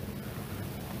improvement here.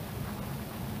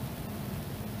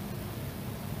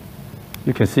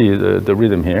 You can see the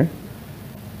rhythm here.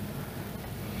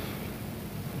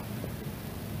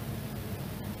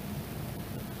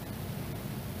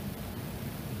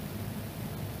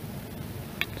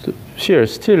 So here,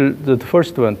 still the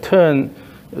first one, turn,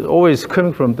 always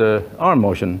coming from the arm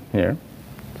motion here.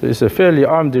 So it's a fairly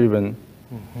arm-driven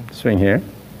swing here.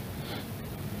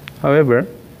 However,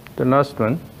 the last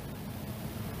one,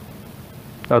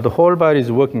 now the whole body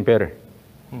is working better.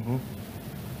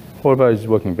 Whole body is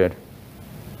working better.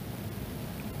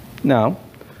 Now,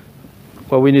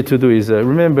 what we need to do is,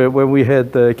 remember when we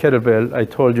had the kettlebell, I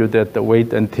told you that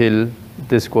wait until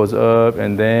this goes up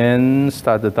and then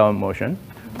start the down motion.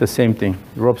 The same thing,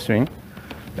 rope swing.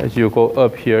 As you go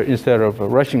up here, instead of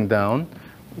rushing down,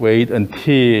 wait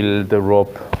until the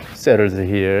rope settles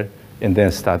here and then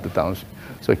start the downswing.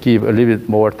 So give a little bit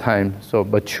more time, so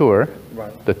mature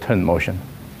the turn motion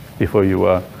before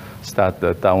you start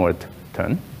the downward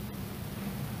turn.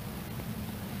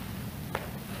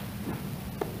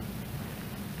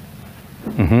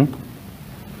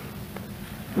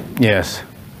 Yes.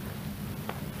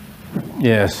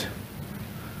 Yes.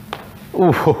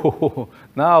 Ooh.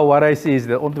 Now what I see is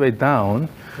that on the way down,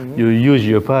 you use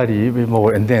your body a bit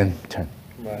more and then turn.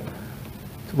 Right.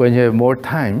 So when you have more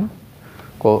time,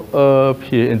 go up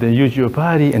here and then use your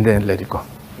body and then let it go.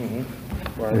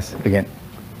 Right. Yes, again.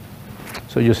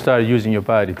 So you start using your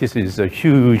body. This is a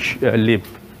huge leap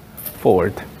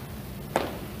forward.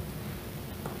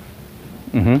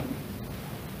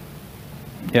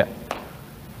 Yeah.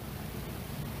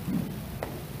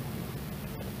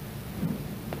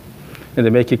 And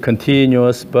then make it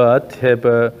continuous, but have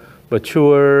a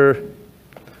mature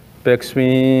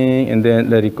backswing, and then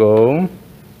let it go.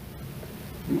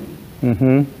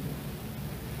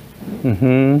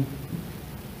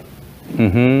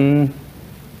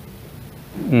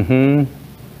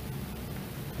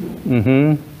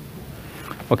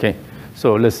 Okay,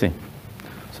 so let's see.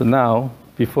 So now,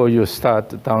 before you start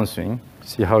the downswing,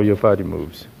 see how your body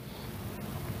moves.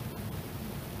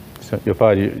 So your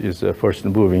body is first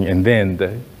moving, and then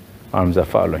the arms are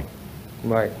following.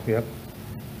 Right, yep.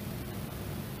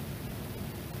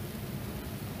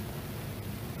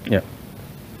 Yeah.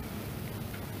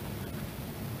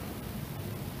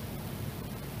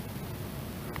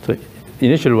 So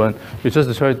initial one, you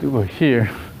just try to go here,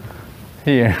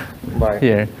 here, Right.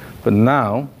 here. But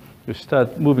now, you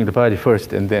start moving the body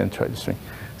first and then try to swing.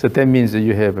 So that means that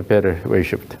you have a better weight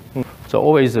shift. So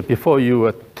always before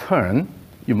you turn,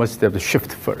 you must have the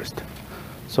shift first.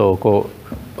 So go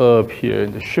up here,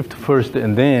 and shift first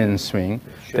and then swing.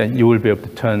 Then you will be able to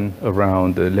turn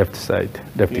around the left side,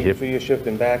 left hip. So you're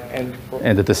shifting back and forth.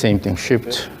 And the same thing,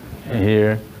 shift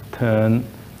here, turn,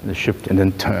 and shift, and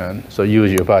then turn. So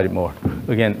use your body more.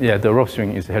 Again, yeah, the rope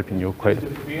swing is helping you quite a The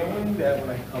bit. feeling that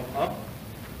when I come up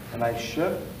and I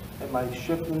shift, am I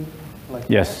shifting like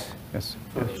Yes, that? yes.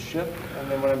 So it's shift, and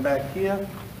then when I'm back here,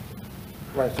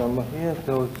 right, so I'm here,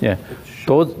 so it's, Yeah, it's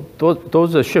shift.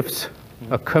 those shifts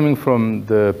are coming from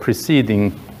the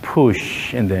preceding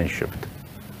push and then shift.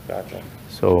 Gotcha.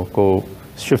 So go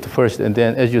shift first, and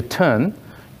then as you turn,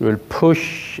 you will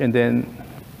push, and then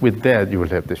with that you will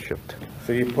have the shift.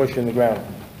 So you're pushing the ground.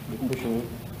 You're pushing.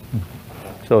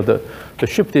 So the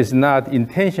shift is not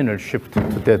intentional shift to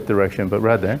that direction, but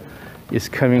rather it's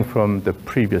coming from the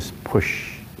previous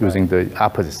push using the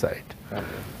opposite side. Gotcha.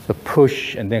 So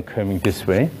push and then coming this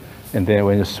way, and then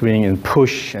when you swing and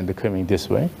push and coming this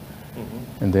way,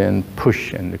 and then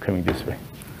push and coming this way.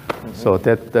 So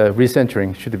that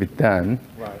recentering should be done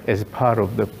Right. as part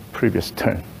of the previous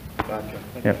turn. Gotcha.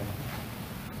 Yeah.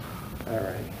 All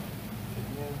right.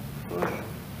 Push.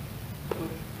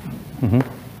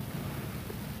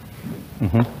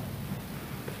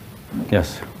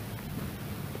 Yes.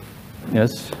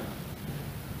 Yes.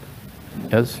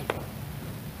 Yes.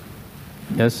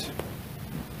 Yes.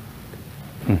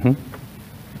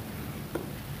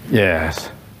 Yes.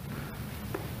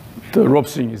 The rope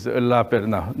swing is a lot better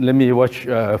now. Let me watch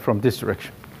from this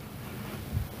direction.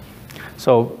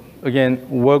 So again,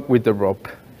 work with the rope.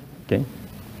 Okay.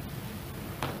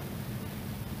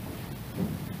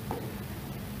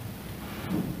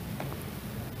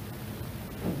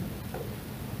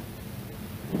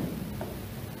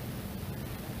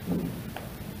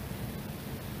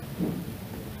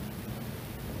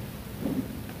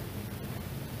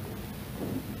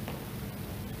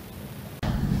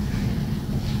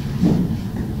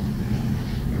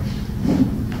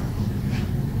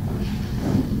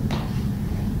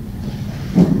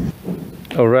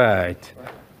 All right.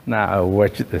 Now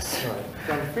watch this. Right.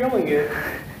 So I'm feeling it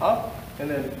up and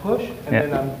then push, and Yeah.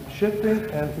 then I'm shifting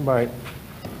and right.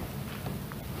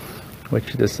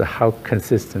 Watch this. How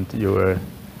consistent your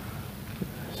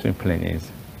swing plane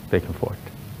is, back and forth.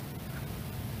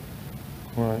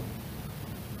 Right.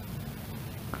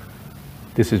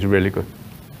 This is really good.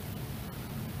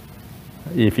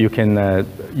 If you can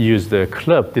use the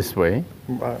club this way,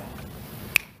 Right.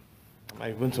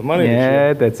 I win some money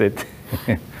yeah, that's it.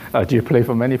 Do you play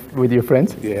for money with your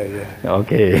friends? this year. Yeah, yeah.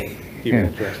 Okay. Keep it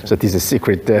interesting. So this is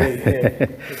secret. Yeah.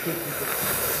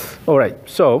 All right.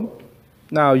 So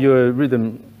now your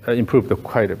rhythm improved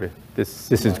quite a bit.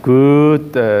 This is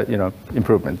good,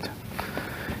 improvement.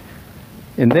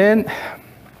 And then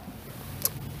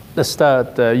let's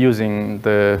start using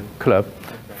the club.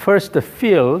 First,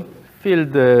 feel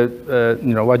the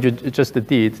what you just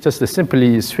did, just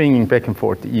simply swinging back and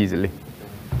forth easily.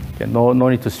 Okay, no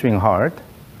need to swing hard.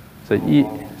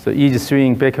 So easy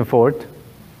swing back and forth.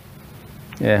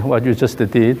 Yeah, what you just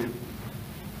did.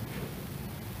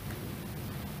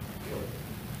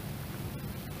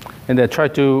 And then try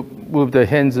to move the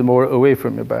hands more away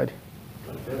from your body.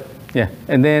 Yeah,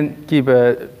 and then give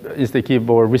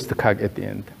more wrist cock at the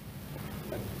end.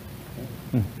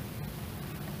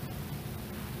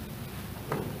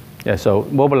 Yeah, so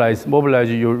mobilize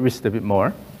your wrist a bit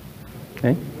more.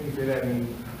 Okay?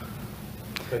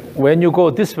 When you go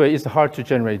this way, it's hard to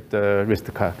generate the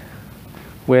wrist cock.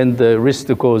 When the wrist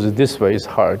goes this way, it's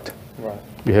hard. Right.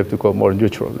 You have to go more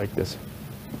neutral like this.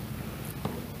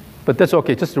 But that's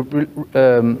okay. Just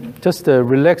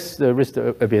relax the wrist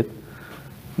a bit.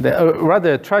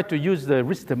 Rather, try to use the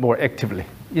wrist more actively.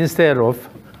 Instead of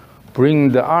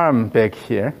bring the arm back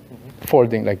here,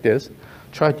 folding like this,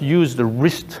 try to use the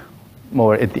wrist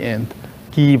more at the end.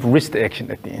 Give wrist action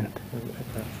at the end.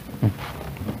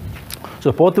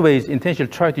 So both ways,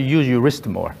 intentionally try to use your wrist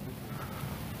more.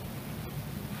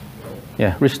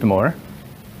 Yeah, wrist more.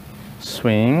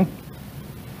 Swing.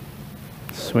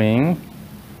 Swing.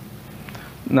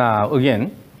 Now,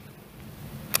 again,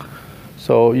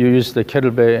 so you use the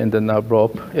kettlebell and the knob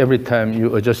rope. Every time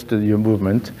you adjust your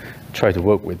movement, try to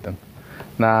work with them.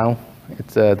 Now,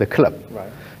 it's the club.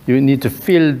 Right. You need to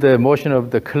feel the motion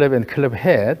of the club and club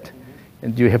head,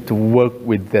 and you have to work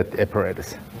with that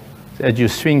apparatus. So as you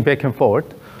swing back and forth,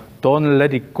 don't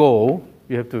let it go.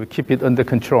 You have to keep it under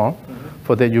control.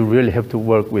 For that, you really have to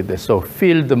work with it. So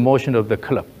feel the motion of the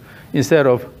club. Instead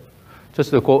of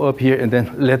just to go up here and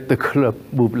then let the club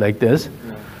move like this,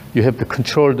 you have to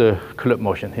control the club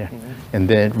motion here, and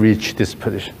then reach this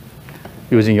position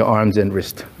using your arms and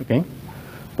wrist. Okay,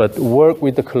 but work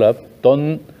with the club.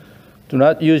 Do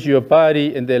not use your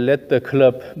body and then let the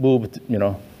club move.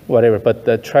 Whatever.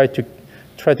 But try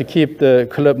to keep the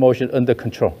club motion under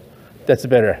control. That's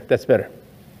better. That's better.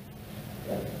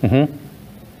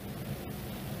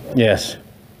 Yes.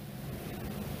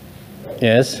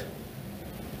 Yes.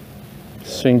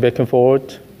 Swing back and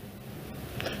forth.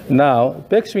 Now,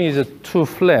 backswing is too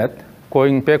flat,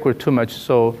 going backward too much,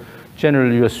 so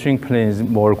generally your swing plane is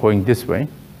more going this way.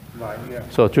 Right, yeah.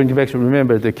 So during the backswing,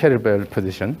 remember the kettlebell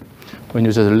position. When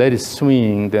you just let it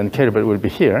swing, then kettlebell will be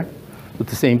here. So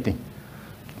the same thing.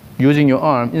 Using your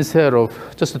arm, instead of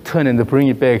just to turn and bring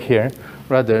it back here,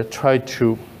 rather try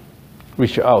to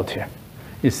reach out here.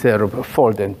 Instead of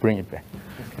fold and bring it back.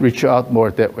 Reach out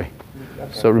more that way.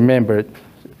 Okay. So remember,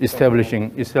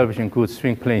 establishing good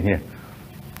swing plane here.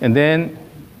 And then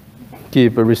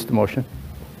give a wrist motion.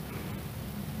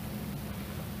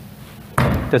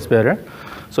 That's better.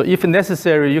 So if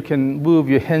necessary, you can move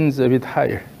your hands a bit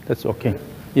higher. That's okay.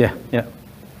 Yeah, yeah.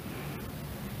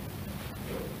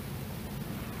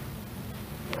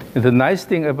 And the nice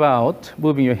thing about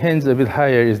moving your hands a bit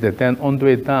higher is that then on the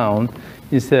way down,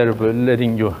 instead of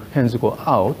letting your hands go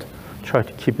out, try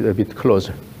to keep it a bit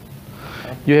closer.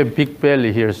 You have big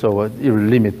belly here, so it will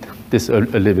limit this a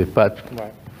little bit. But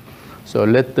right. So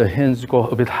let the hands go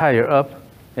a bit higher up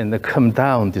and then come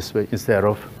down this way instead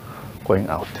of going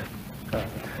out.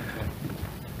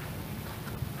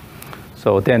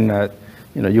 So then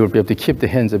you'll be able to keep the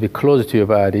hands a bit closer to your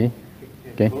body.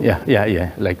 Okay?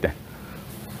 Yeah, like that.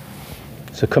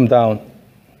 So come down.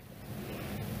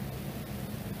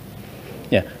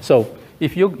 Yeah. So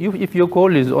if your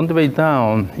goal is on the way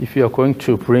down, if you are going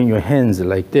to bring your hands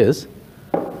like this,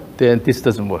 then this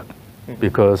doesn't work.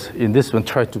 Because in this one,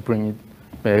 try to bring it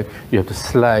back, you have to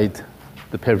slide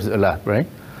the pelvis a lot, right?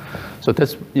 So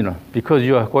that's, because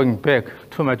you are going back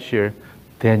too much here,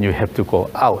 then you have to go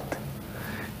out.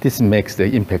 This makes the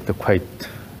impact quite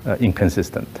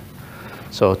inconsistent.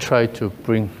 So try to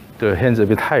bring the hands a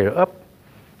bit higher up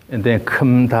and then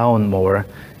come down more,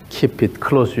 keep it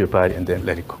close to your body and then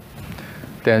let it go.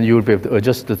 Then you will be able to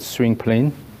adjust the swing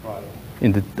plane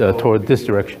in the toward this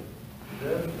direction.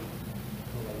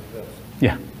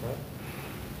 Yeah.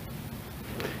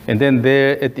 And then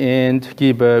there at the end,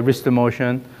 give a wrist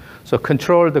motion. So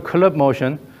control the club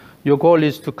motion. Your goal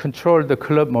is to control the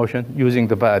club motion using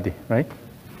the body, right?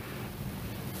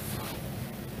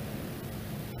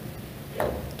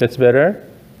 That's better.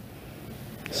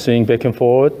 Swing back and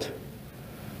forth.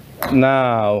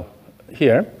 Now,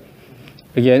 here,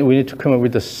 again, we need to come up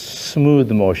with a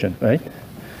smooth motion, right?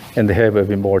 And have a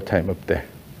bit more time up there.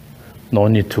 No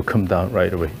need to come down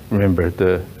right away. Remember,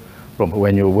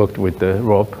 when you worked with the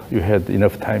rope, you had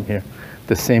enough time here.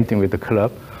 The same thing with the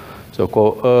club. So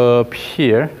go up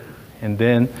here, and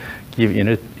then give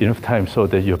enough time so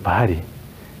that your body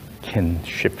can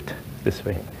shift this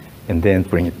way, and then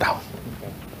bring it down.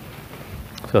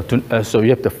 So you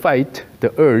have to fight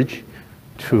the urge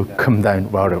to come down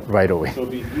right away. So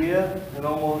be here and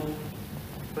almost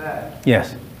back.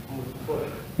 Yes. Almost push.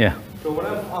 Yeah. So when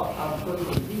I'm up, I'm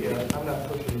pushing here, I'm not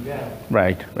pushing down.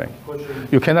 Right.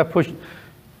 Pushing.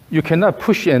 You cannot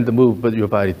push and move but your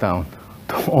body down.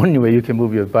 The only way you can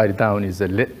move your body down is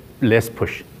a less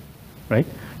push, right?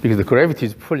 Because the gravity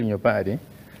is pulling your body.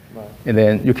 Right. And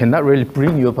then you cannot really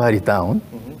bring your body down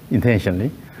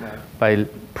intentionally. Right. By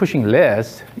pushing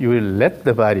less, you will let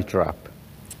the body drop.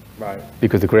 Right.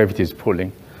 Because the gravity is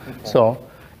pulling. Okay. So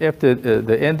after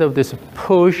the end of this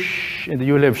push, and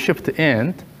you will have shift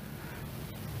end,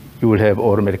 you will have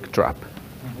automatic drop.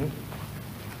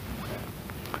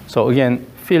 So again,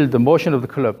 feel the motion of the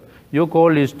club. Your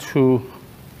goal is to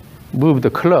move the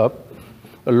club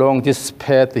along this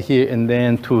path here and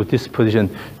then to this position.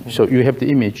 So you have the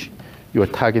image, your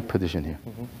target position here.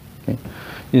 Okay?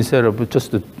 Instead of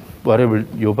just whatever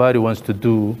your body wants to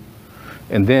do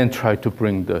and then try to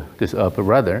bring this up,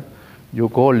 rather, your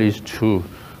goal is to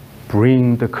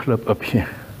bring the club up here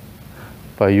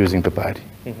by using the body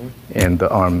and the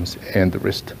arms and the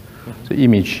wrist. So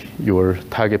image your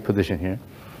target position here.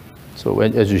 So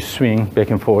as you swing back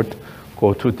and forth,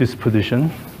 go to this position,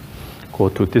 go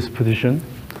to this position,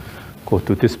 go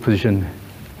to this position,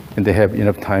 and they have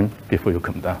enough time before you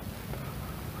come down.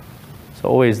 So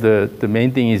always the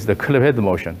main thing is the club head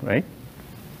motion, right?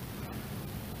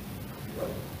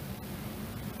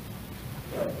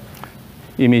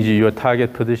 Image your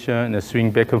target position and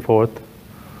swing back and forth.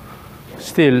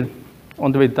 Still,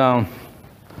 on the way down,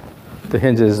 the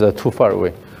hands is too far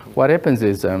away. What happens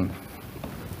is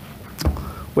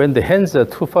when the hands are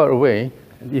too far away,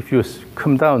 if you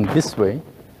come down this way,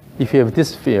 if you have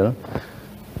this feel,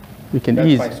 you can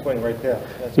That's my swing right there.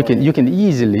 you can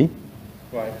easily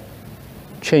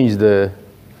change the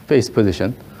face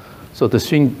position, so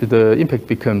the impact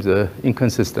becomes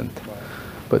inconsistent. Right.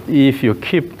 But if you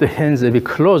keep the hands a bit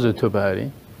closer to the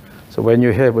body, so when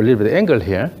you have a little bit of angle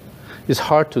here, it's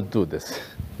hard to do this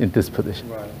in this position.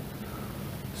 Right.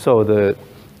 So the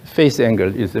face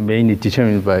angle is mainly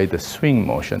determined by the swing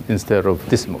motion instead of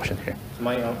this motion here. So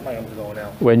my arm's going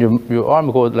out. When your arm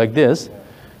goes like this,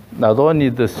 not only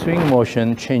the swing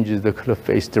motion changes the club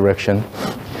face direction,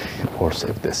 also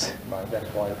have this. Right, that's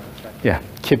why. Yeah,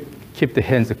 keep the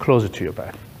hands closer to your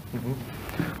body.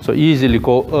 So easily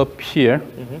go up here,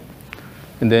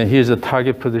 and then here's the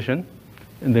target position,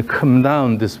 and then come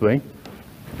down this way,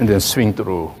 and then swing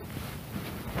through.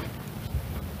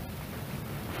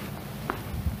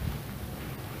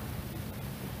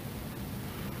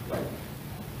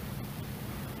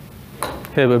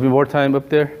 Have a bit more time up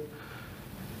there.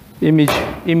 Image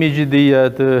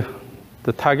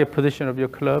the target position of your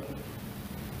club.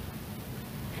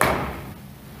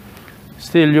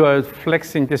 Still, you are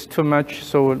flexing this too much,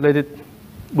 so let it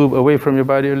move away from your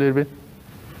body a little bit.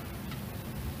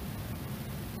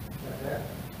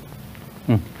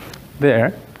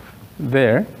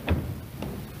 There.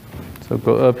 So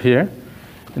go up here,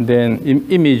 and then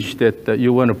image that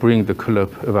you want to bring the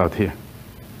club about here.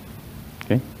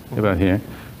 Okay, about here.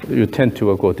 You tend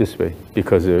to go this way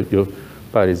because your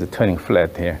body is turning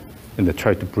flat here, and then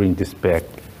try to bring this back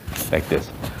like this.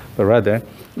 But rather,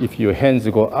 if your hands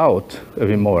go out a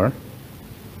bit more,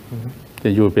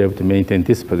 then you will be able to maintain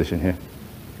this position here.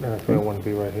 That's where I want to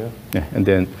be, right here. Yeah, and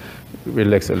then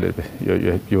relax a little bit.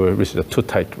 Your wrists are too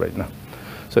tight right now.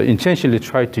 So intentionally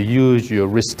try to use your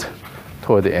wrist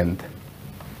toward the end.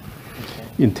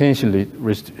 Okay. Intentionally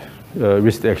wrist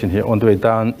action here. On the way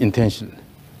down, intentionally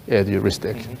add your wrist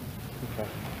action. Okay.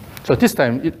 So this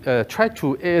time, try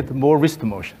to add more wrist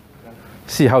motion. Okay.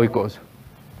 See how it goes.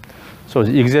 So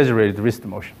exaggerate the wrist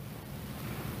motion.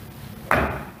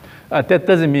 That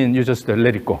doesn't mean you just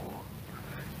let it go,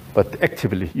 but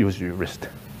actively use your wrist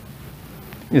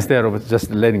instead of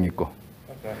just letting it go.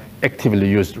 Okay. Actively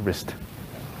use the wrist.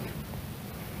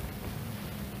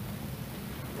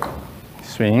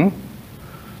 Swing,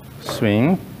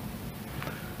 swing,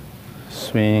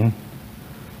 swing,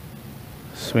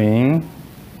 swing,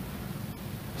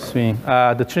 swing.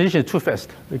 The transition is too fast.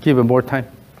 Give it more time.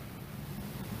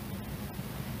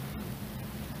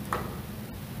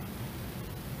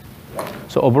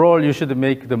 So overall, you should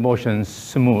make the motion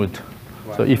smooth.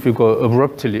 Right. So if you go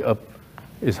abruptly up,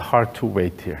 it's hard to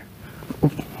wait here.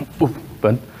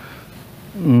 But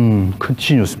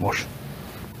continuous motion.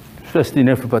 Fast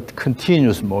enough, but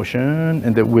continuous motion,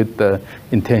 and then with the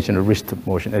intentional wrist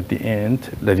motion at the end,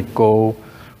 let it go,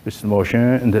 wrist motion,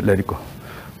 and then let it go.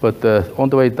 But on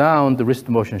the way down, the wrist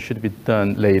motion should be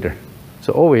done later.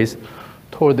 So always,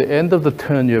 toward the end of the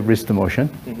turn, you have wrist motion.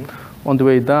 On the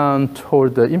way down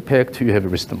toward the impact, you have a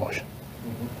wrist motion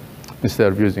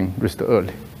instead of using wrist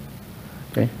early.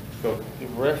 Okay. So the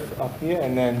wrist up here,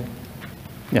 and then.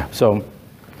 Yeah. So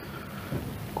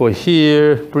go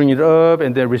here, bring it up,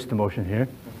 and then wrist motion here.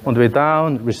 On the way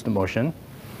down, wrist motion.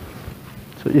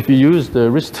 So if you use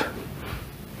the wrist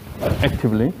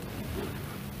actively,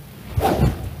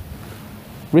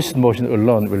 wrist motion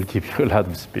alone will give you a lot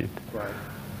of speed. Right.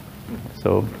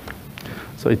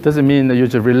 So it doesn't mean that you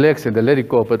just relax and let it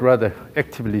go, but rather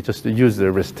actively just use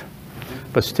the wrist.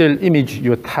 But still image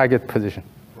your target position.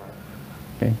 Right.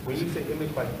 Okay? When you say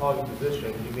image my target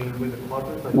position, you mean where the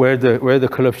club is? Where the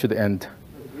club should end.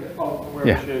 Oh, where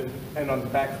it should end on the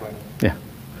backswing. Yeah.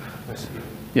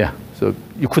 Yeah, so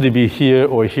you could be here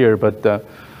or here, but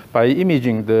by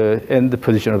imaging the end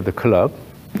position of the club,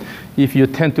 if you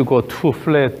tend to go too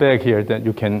flat back here, then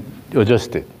you can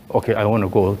adjust it. Okay, I want to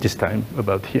go this time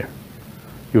about here.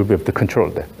 You'll be able to control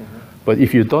that. But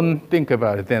if you don't think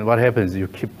about it, then what happens? You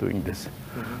keep doing this.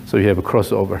 So you have a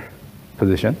crossover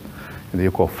position, and then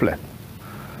you go flat.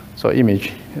 So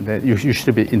image, and then you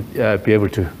should be able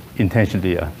to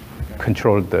intentionally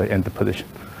control the end position.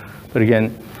 But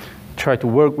again, try to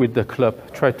work with the club.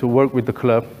 Try to work with the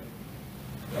club.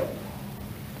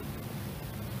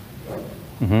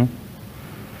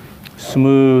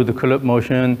 Smooth the club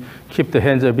motion. Keep the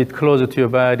hands a bit closer to your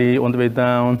body on the way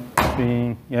down.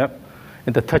 Swing. Yep.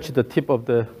 And to touch the tip of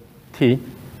the tee.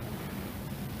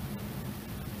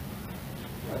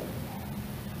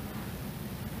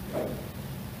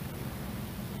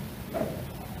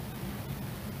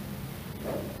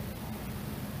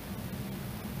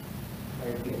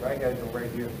 Right, guys, go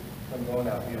right here. I'm going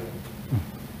out here.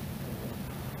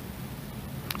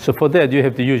 So for that, you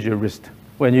have to use your wrist.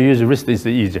 When you use your wrist, it's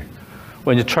easier.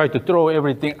 When you try to throw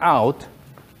everything out,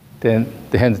 then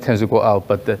the hand tends to go out.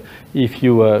 But if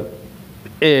you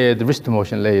add wrist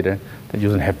motion later, then you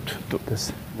don't have to do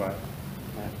this. Right.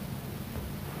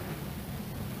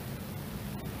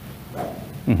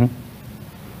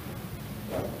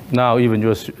 Now even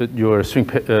your swing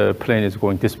plane is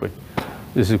going this way.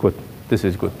 This is good. This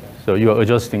is good. So you are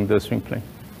adjusting the swing plane.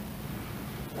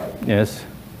 Yes.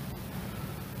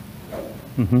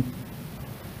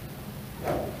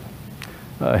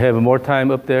 Have more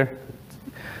time up there.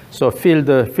 So feel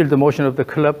the motion of the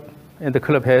club and the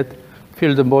club head.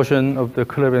 Feel the motion of the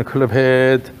club and club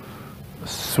head.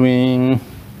 Swing,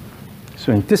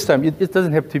 swing. This time it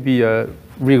doesn't have to be a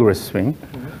rigorous swing.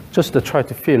 Just to try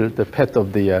to feel the path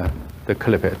of the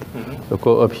club head. So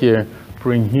go up here,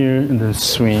 bring here, and then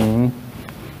swing,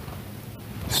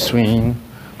 swing,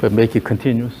 but make it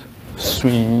continuous.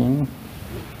 Swing,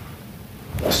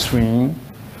 swing,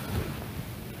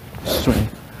 swing.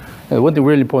 And one thing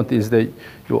really important is that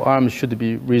your arms should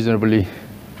be reasonably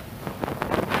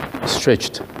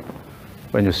stretched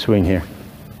when you swing here.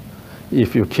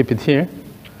 If you keep it here,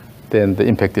 then the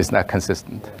impact is not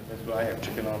consistent. That's why I have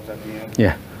chicken arms at the end.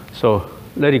 Yeah, so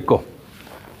let it go.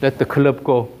 Let the club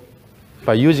go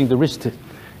by using the wrist,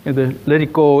 and then let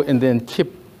it go, and then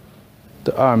keep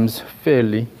the arms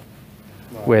fairly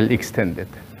well extended.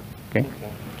 Okay?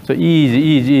 So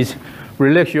easy.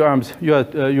 Relax your arms.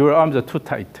 Your arms are too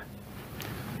tight.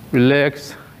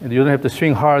 Relax, and you don't have to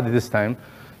swing hard this time.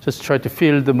 Just try to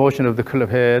feel the motion of the club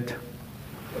head.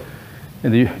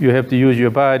 And you have to use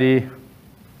your body.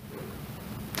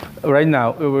 Right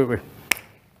now,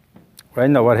 Right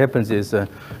now what happens is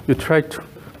you try to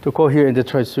go here and then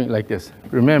try to swing like this.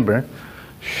 Remember,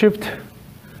 shift,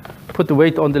 put the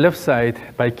weight on the left side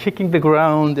by kicking the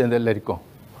ground and then let it go.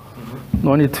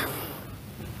 No need to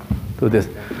do this.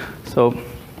 So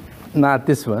not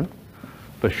this one,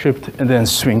 but shift and then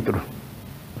swing through.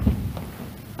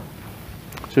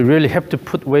 So you really have to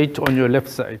put weight on your left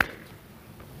side.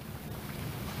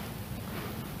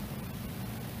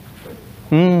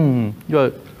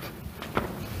 You're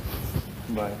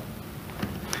Right.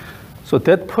 So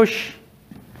that push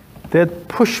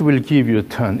will give you a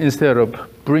turn instead of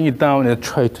bring it down and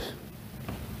try to.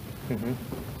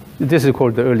 This is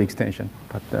called the early extension.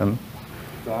 But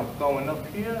So I'm going up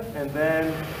here and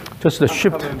then just the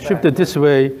shift it this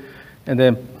way, and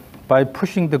then by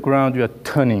pushing the ground, you are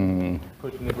turning.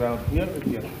 pushing the ground here or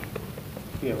here?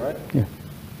 Here, right?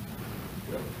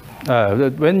 Yeah.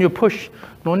 When you push,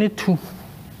 no need to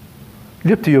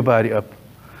lift your body up.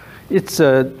 It's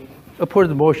a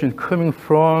upward motion coming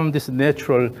from this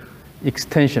natural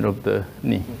extension of the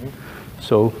knee.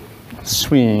 So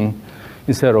swing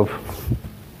instead of.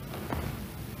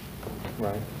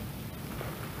 Right.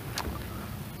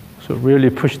 So really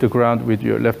push the ground with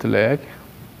your left leg.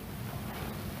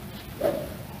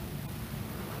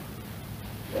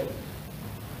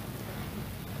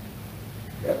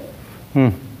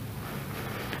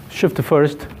 Shift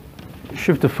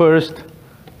first,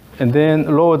 and then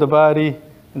lower the body,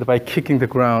 and by kicking the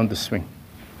ground, the swing.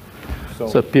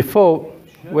 So before,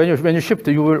 when you shift,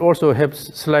 you will also have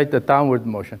slight downward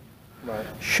motion. Right.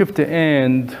 Shift the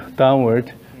end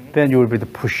downward, then you will be the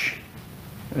push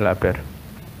a lot better.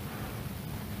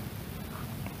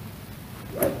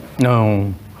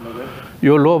 No,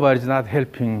 your lower body is not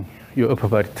helping your upper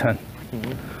body turn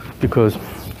because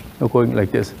you're going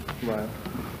like this. Right.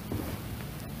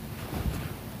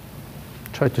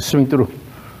 Try to swing through.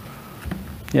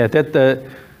 Yeah,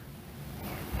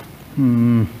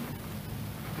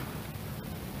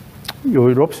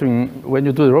 your rope swing, when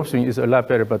you do the rope swing, is a lot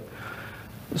better. But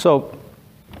so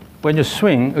when you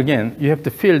swing, again, you have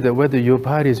to feel that whether your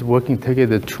body is working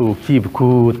together to give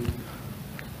good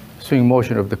swing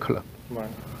motion of the club, right,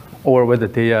 or whether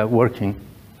they are working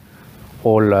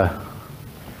all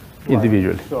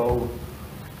individually. Right. So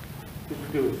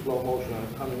just do a slow motion.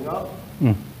 I'm coming up,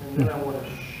 and then I want to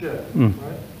shift,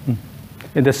 right?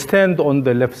 And the stand on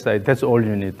the left side, that's all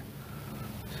you need.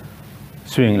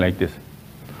 Swing like this.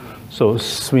 So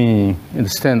swing and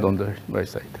stand on the right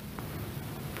side.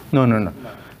 No.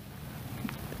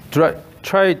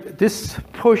 Try this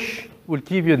push will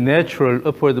give you natural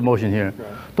upward motion here.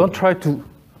 Right. Don't try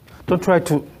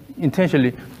to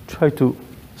intentionally try to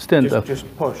stand up. Just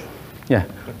push. Yeah.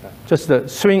 Okay. Just the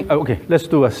swing. Okay, let's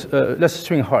do let's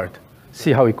swing hard.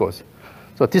 See how it goes.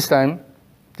 So this time,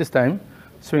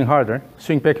 swing harder.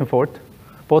 Swing back and forth.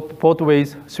 Both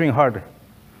ways. Swing harder.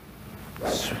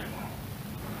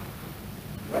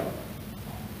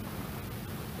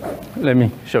 Let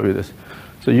me show you this.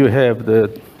 So you have the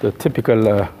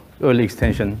typical early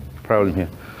extension problem here.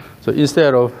 So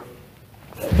instead of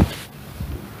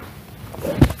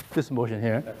this motion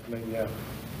here,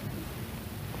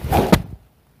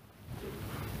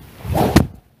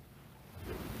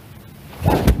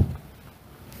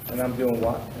 and I'm doing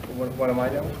what? What am I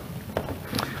doing?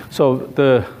 So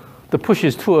the push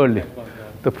is too early.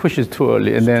 The push is too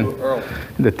early, and then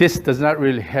this does not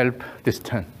really help this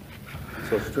turn.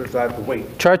 So I have to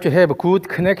wait. Try to have a good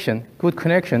connection with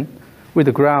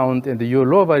the ground, and your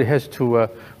lower body has to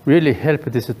really help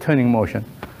this turning motion.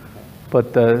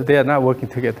 But they are not working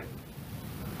together.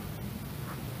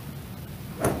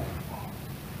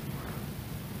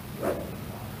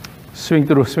 Swing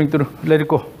through, let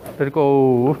it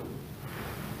go.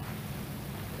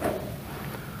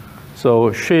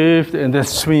 So shift and then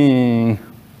swing.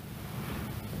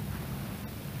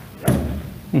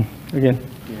 Again.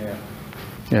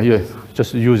 Yeah, you're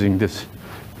just using this.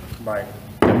 Right.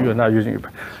 You're not using it.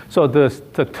 So the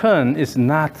turn is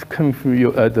not coming from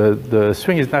you. The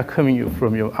swing is not coming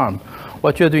from your arm.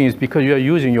 What you're doing is because you are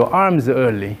using your arms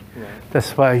early. Right.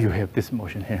 That's why you have this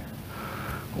motion here.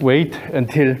 Wait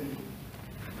until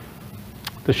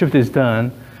the shift is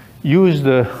done. Use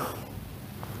the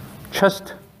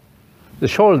chest, the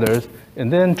shoulders,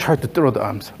 and then try to throw the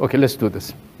arms. Okay, let's do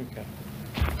this. Okay.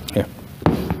 Yeah.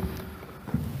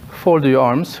 Fold your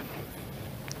arms.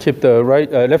 Keep the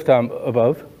left arm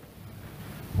above.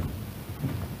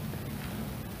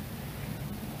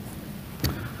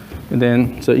 And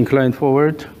then, so incline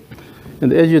forward.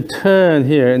 And as you turn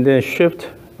here, and then shift,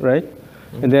 right?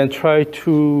 And then try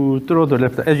to throw the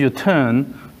left, as you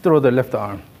turn, throw the left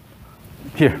arm.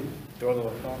 Here. Throw the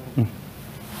left arm?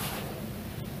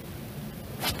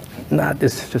 Not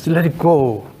this, just let it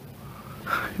go.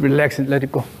 Relax and let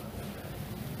it go.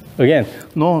 Again,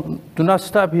 no, do not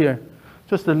stop here.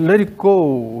 Just let it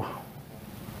go.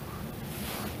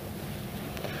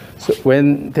 So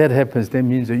when that happens, that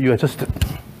means that you are just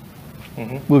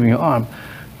moving your arm.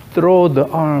 Throw the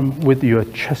arm with your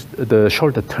chest, the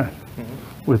shoulder turn.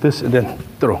 With this, and then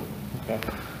throw. Okay.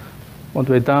 One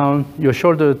way down, your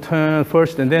shoulder turn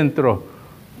first, and then throw.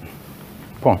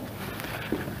 Boom.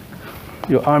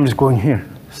 Your arm is going here.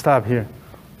 Stop here.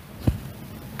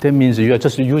 That means you are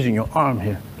just using your arm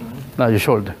here, not your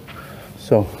shoulder.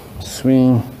 So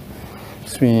swing,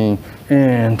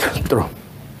 and throw.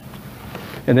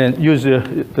 And then use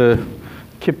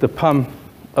keep the palm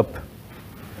up.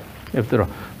 Throw.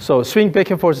 So swing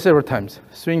back and forth several times.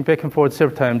 Swing back and forth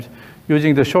several times,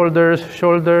 using the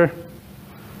shoulder,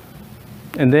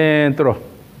 and then throw.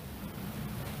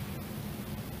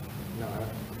 No,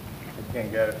 I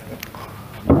can't get it.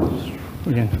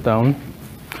 Again, down.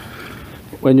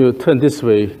 When you turn this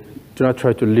way, do not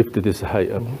try to lift this high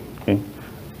up. Okay?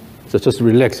 So just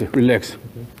relax. Okay.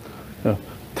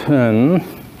 Turn,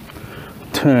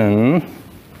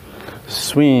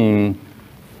 swing,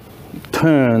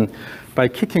 turn. By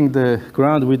kicking the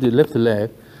ground with the left leg,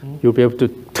 you'll be able to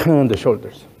turn the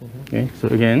shoulders. Okay? So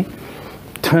again,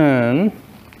 turn,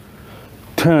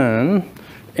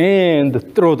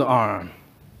 and throw the arm.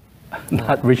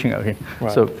 Not reaching out here.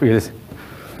 Right. So forget this.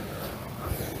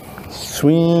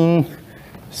 Swing,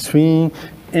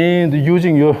 and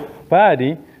using your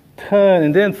body, turn,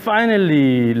 and then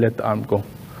finally let the arm go.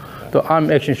 The arm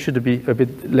action should be a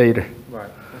bit later. Right.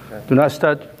 Okay. Do not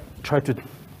try to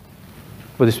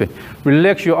go this way.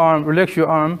 Relax your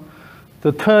arm.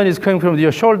 The turn is coming from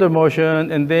your shoulder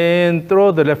motion, and then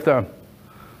throw the left arm.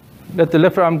 Let the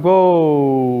left arm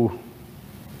go.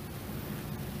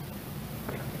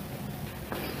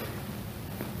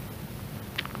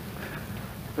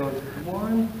 So it's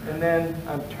one, and and then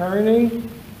I'm turning.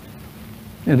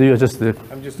 And you're just,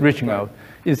 just reaching out.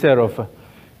 Instead of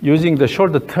using the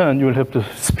shoulder turn, you will have to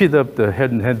speed up the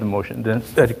head and hand motion, then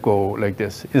let it go like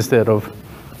this instead of.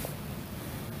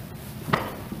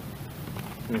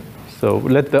 So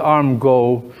let the arm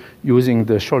go using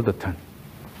the shoulder turn.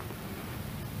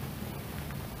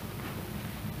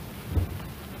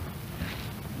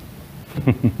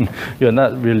 You're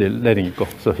not really letting it go.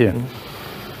 So here,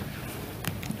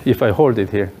 if I hold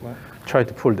it here, try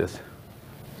to pull this.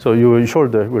 So your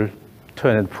shoulder will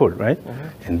turn and pull, right?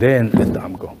 And then let the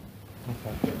arm go.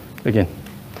 Again,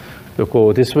 you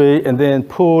go this way and then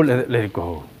pull and let it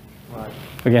go.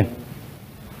 Again.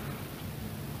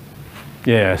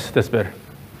 Yes, that's better.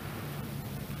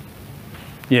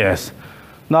 Yes.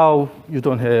 Now you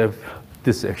don't have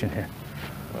this action here.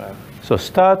 So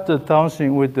start the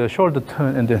downswing with the shoulder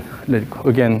turn and then let it go.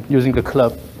 Again, using the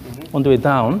club on the way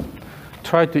down,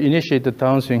 try to initiate the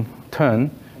downswing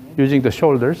turn using the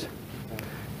shoulders,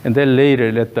 and then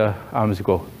later let the arms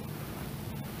go.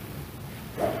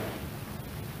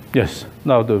 Yes,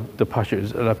 now the posture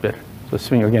is a lot better. So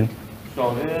swing again.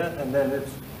 So there, and then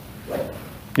it's.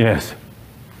 Yes.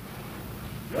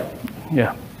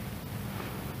 Yeah.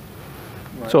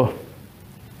 Right. So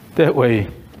that way,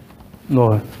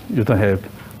 no, you don't have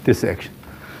this action.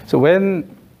 So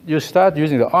when you start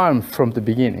using the arm from the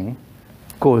beginning,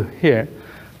 go here,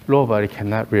 lower body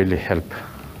cannot really help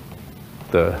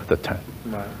the turn.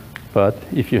 Right. But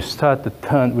if you start the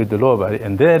turn with the lower body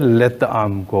and then let the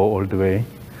arm go all the way,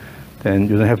 then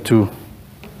you don't have to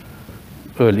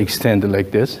early extend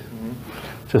like this.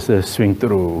 Just swing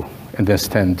through and then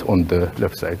stand on the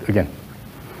left side again.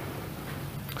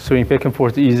 Swing back and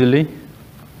forth easily.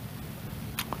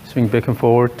 Swing back and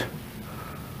forth.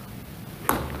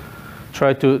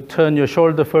 Try to turn your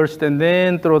shoulder first and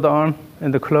then throw the arm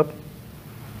and the club.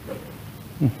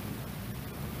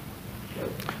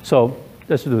 So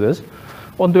let's do this.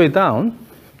 On the way down,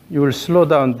 you will slow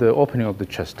down the opening of the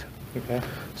chest. Okay.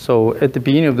 So at the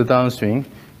beginning of the downswing,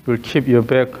 you will keep your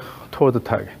back toward the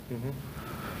target.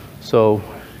 So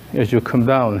as you come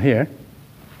down here,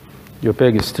 your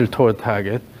back is still toward the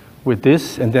target with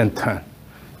this and then turn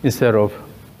instead of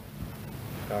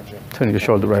turning your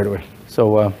shoulder right away.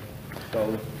 So,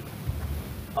 so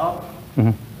up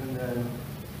and then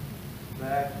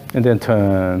back and then turn.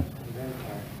 And then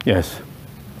turn. Yes.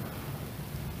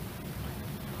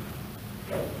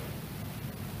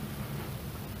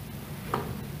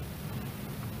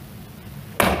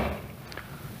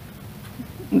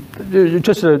 You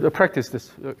just practice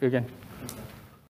this again.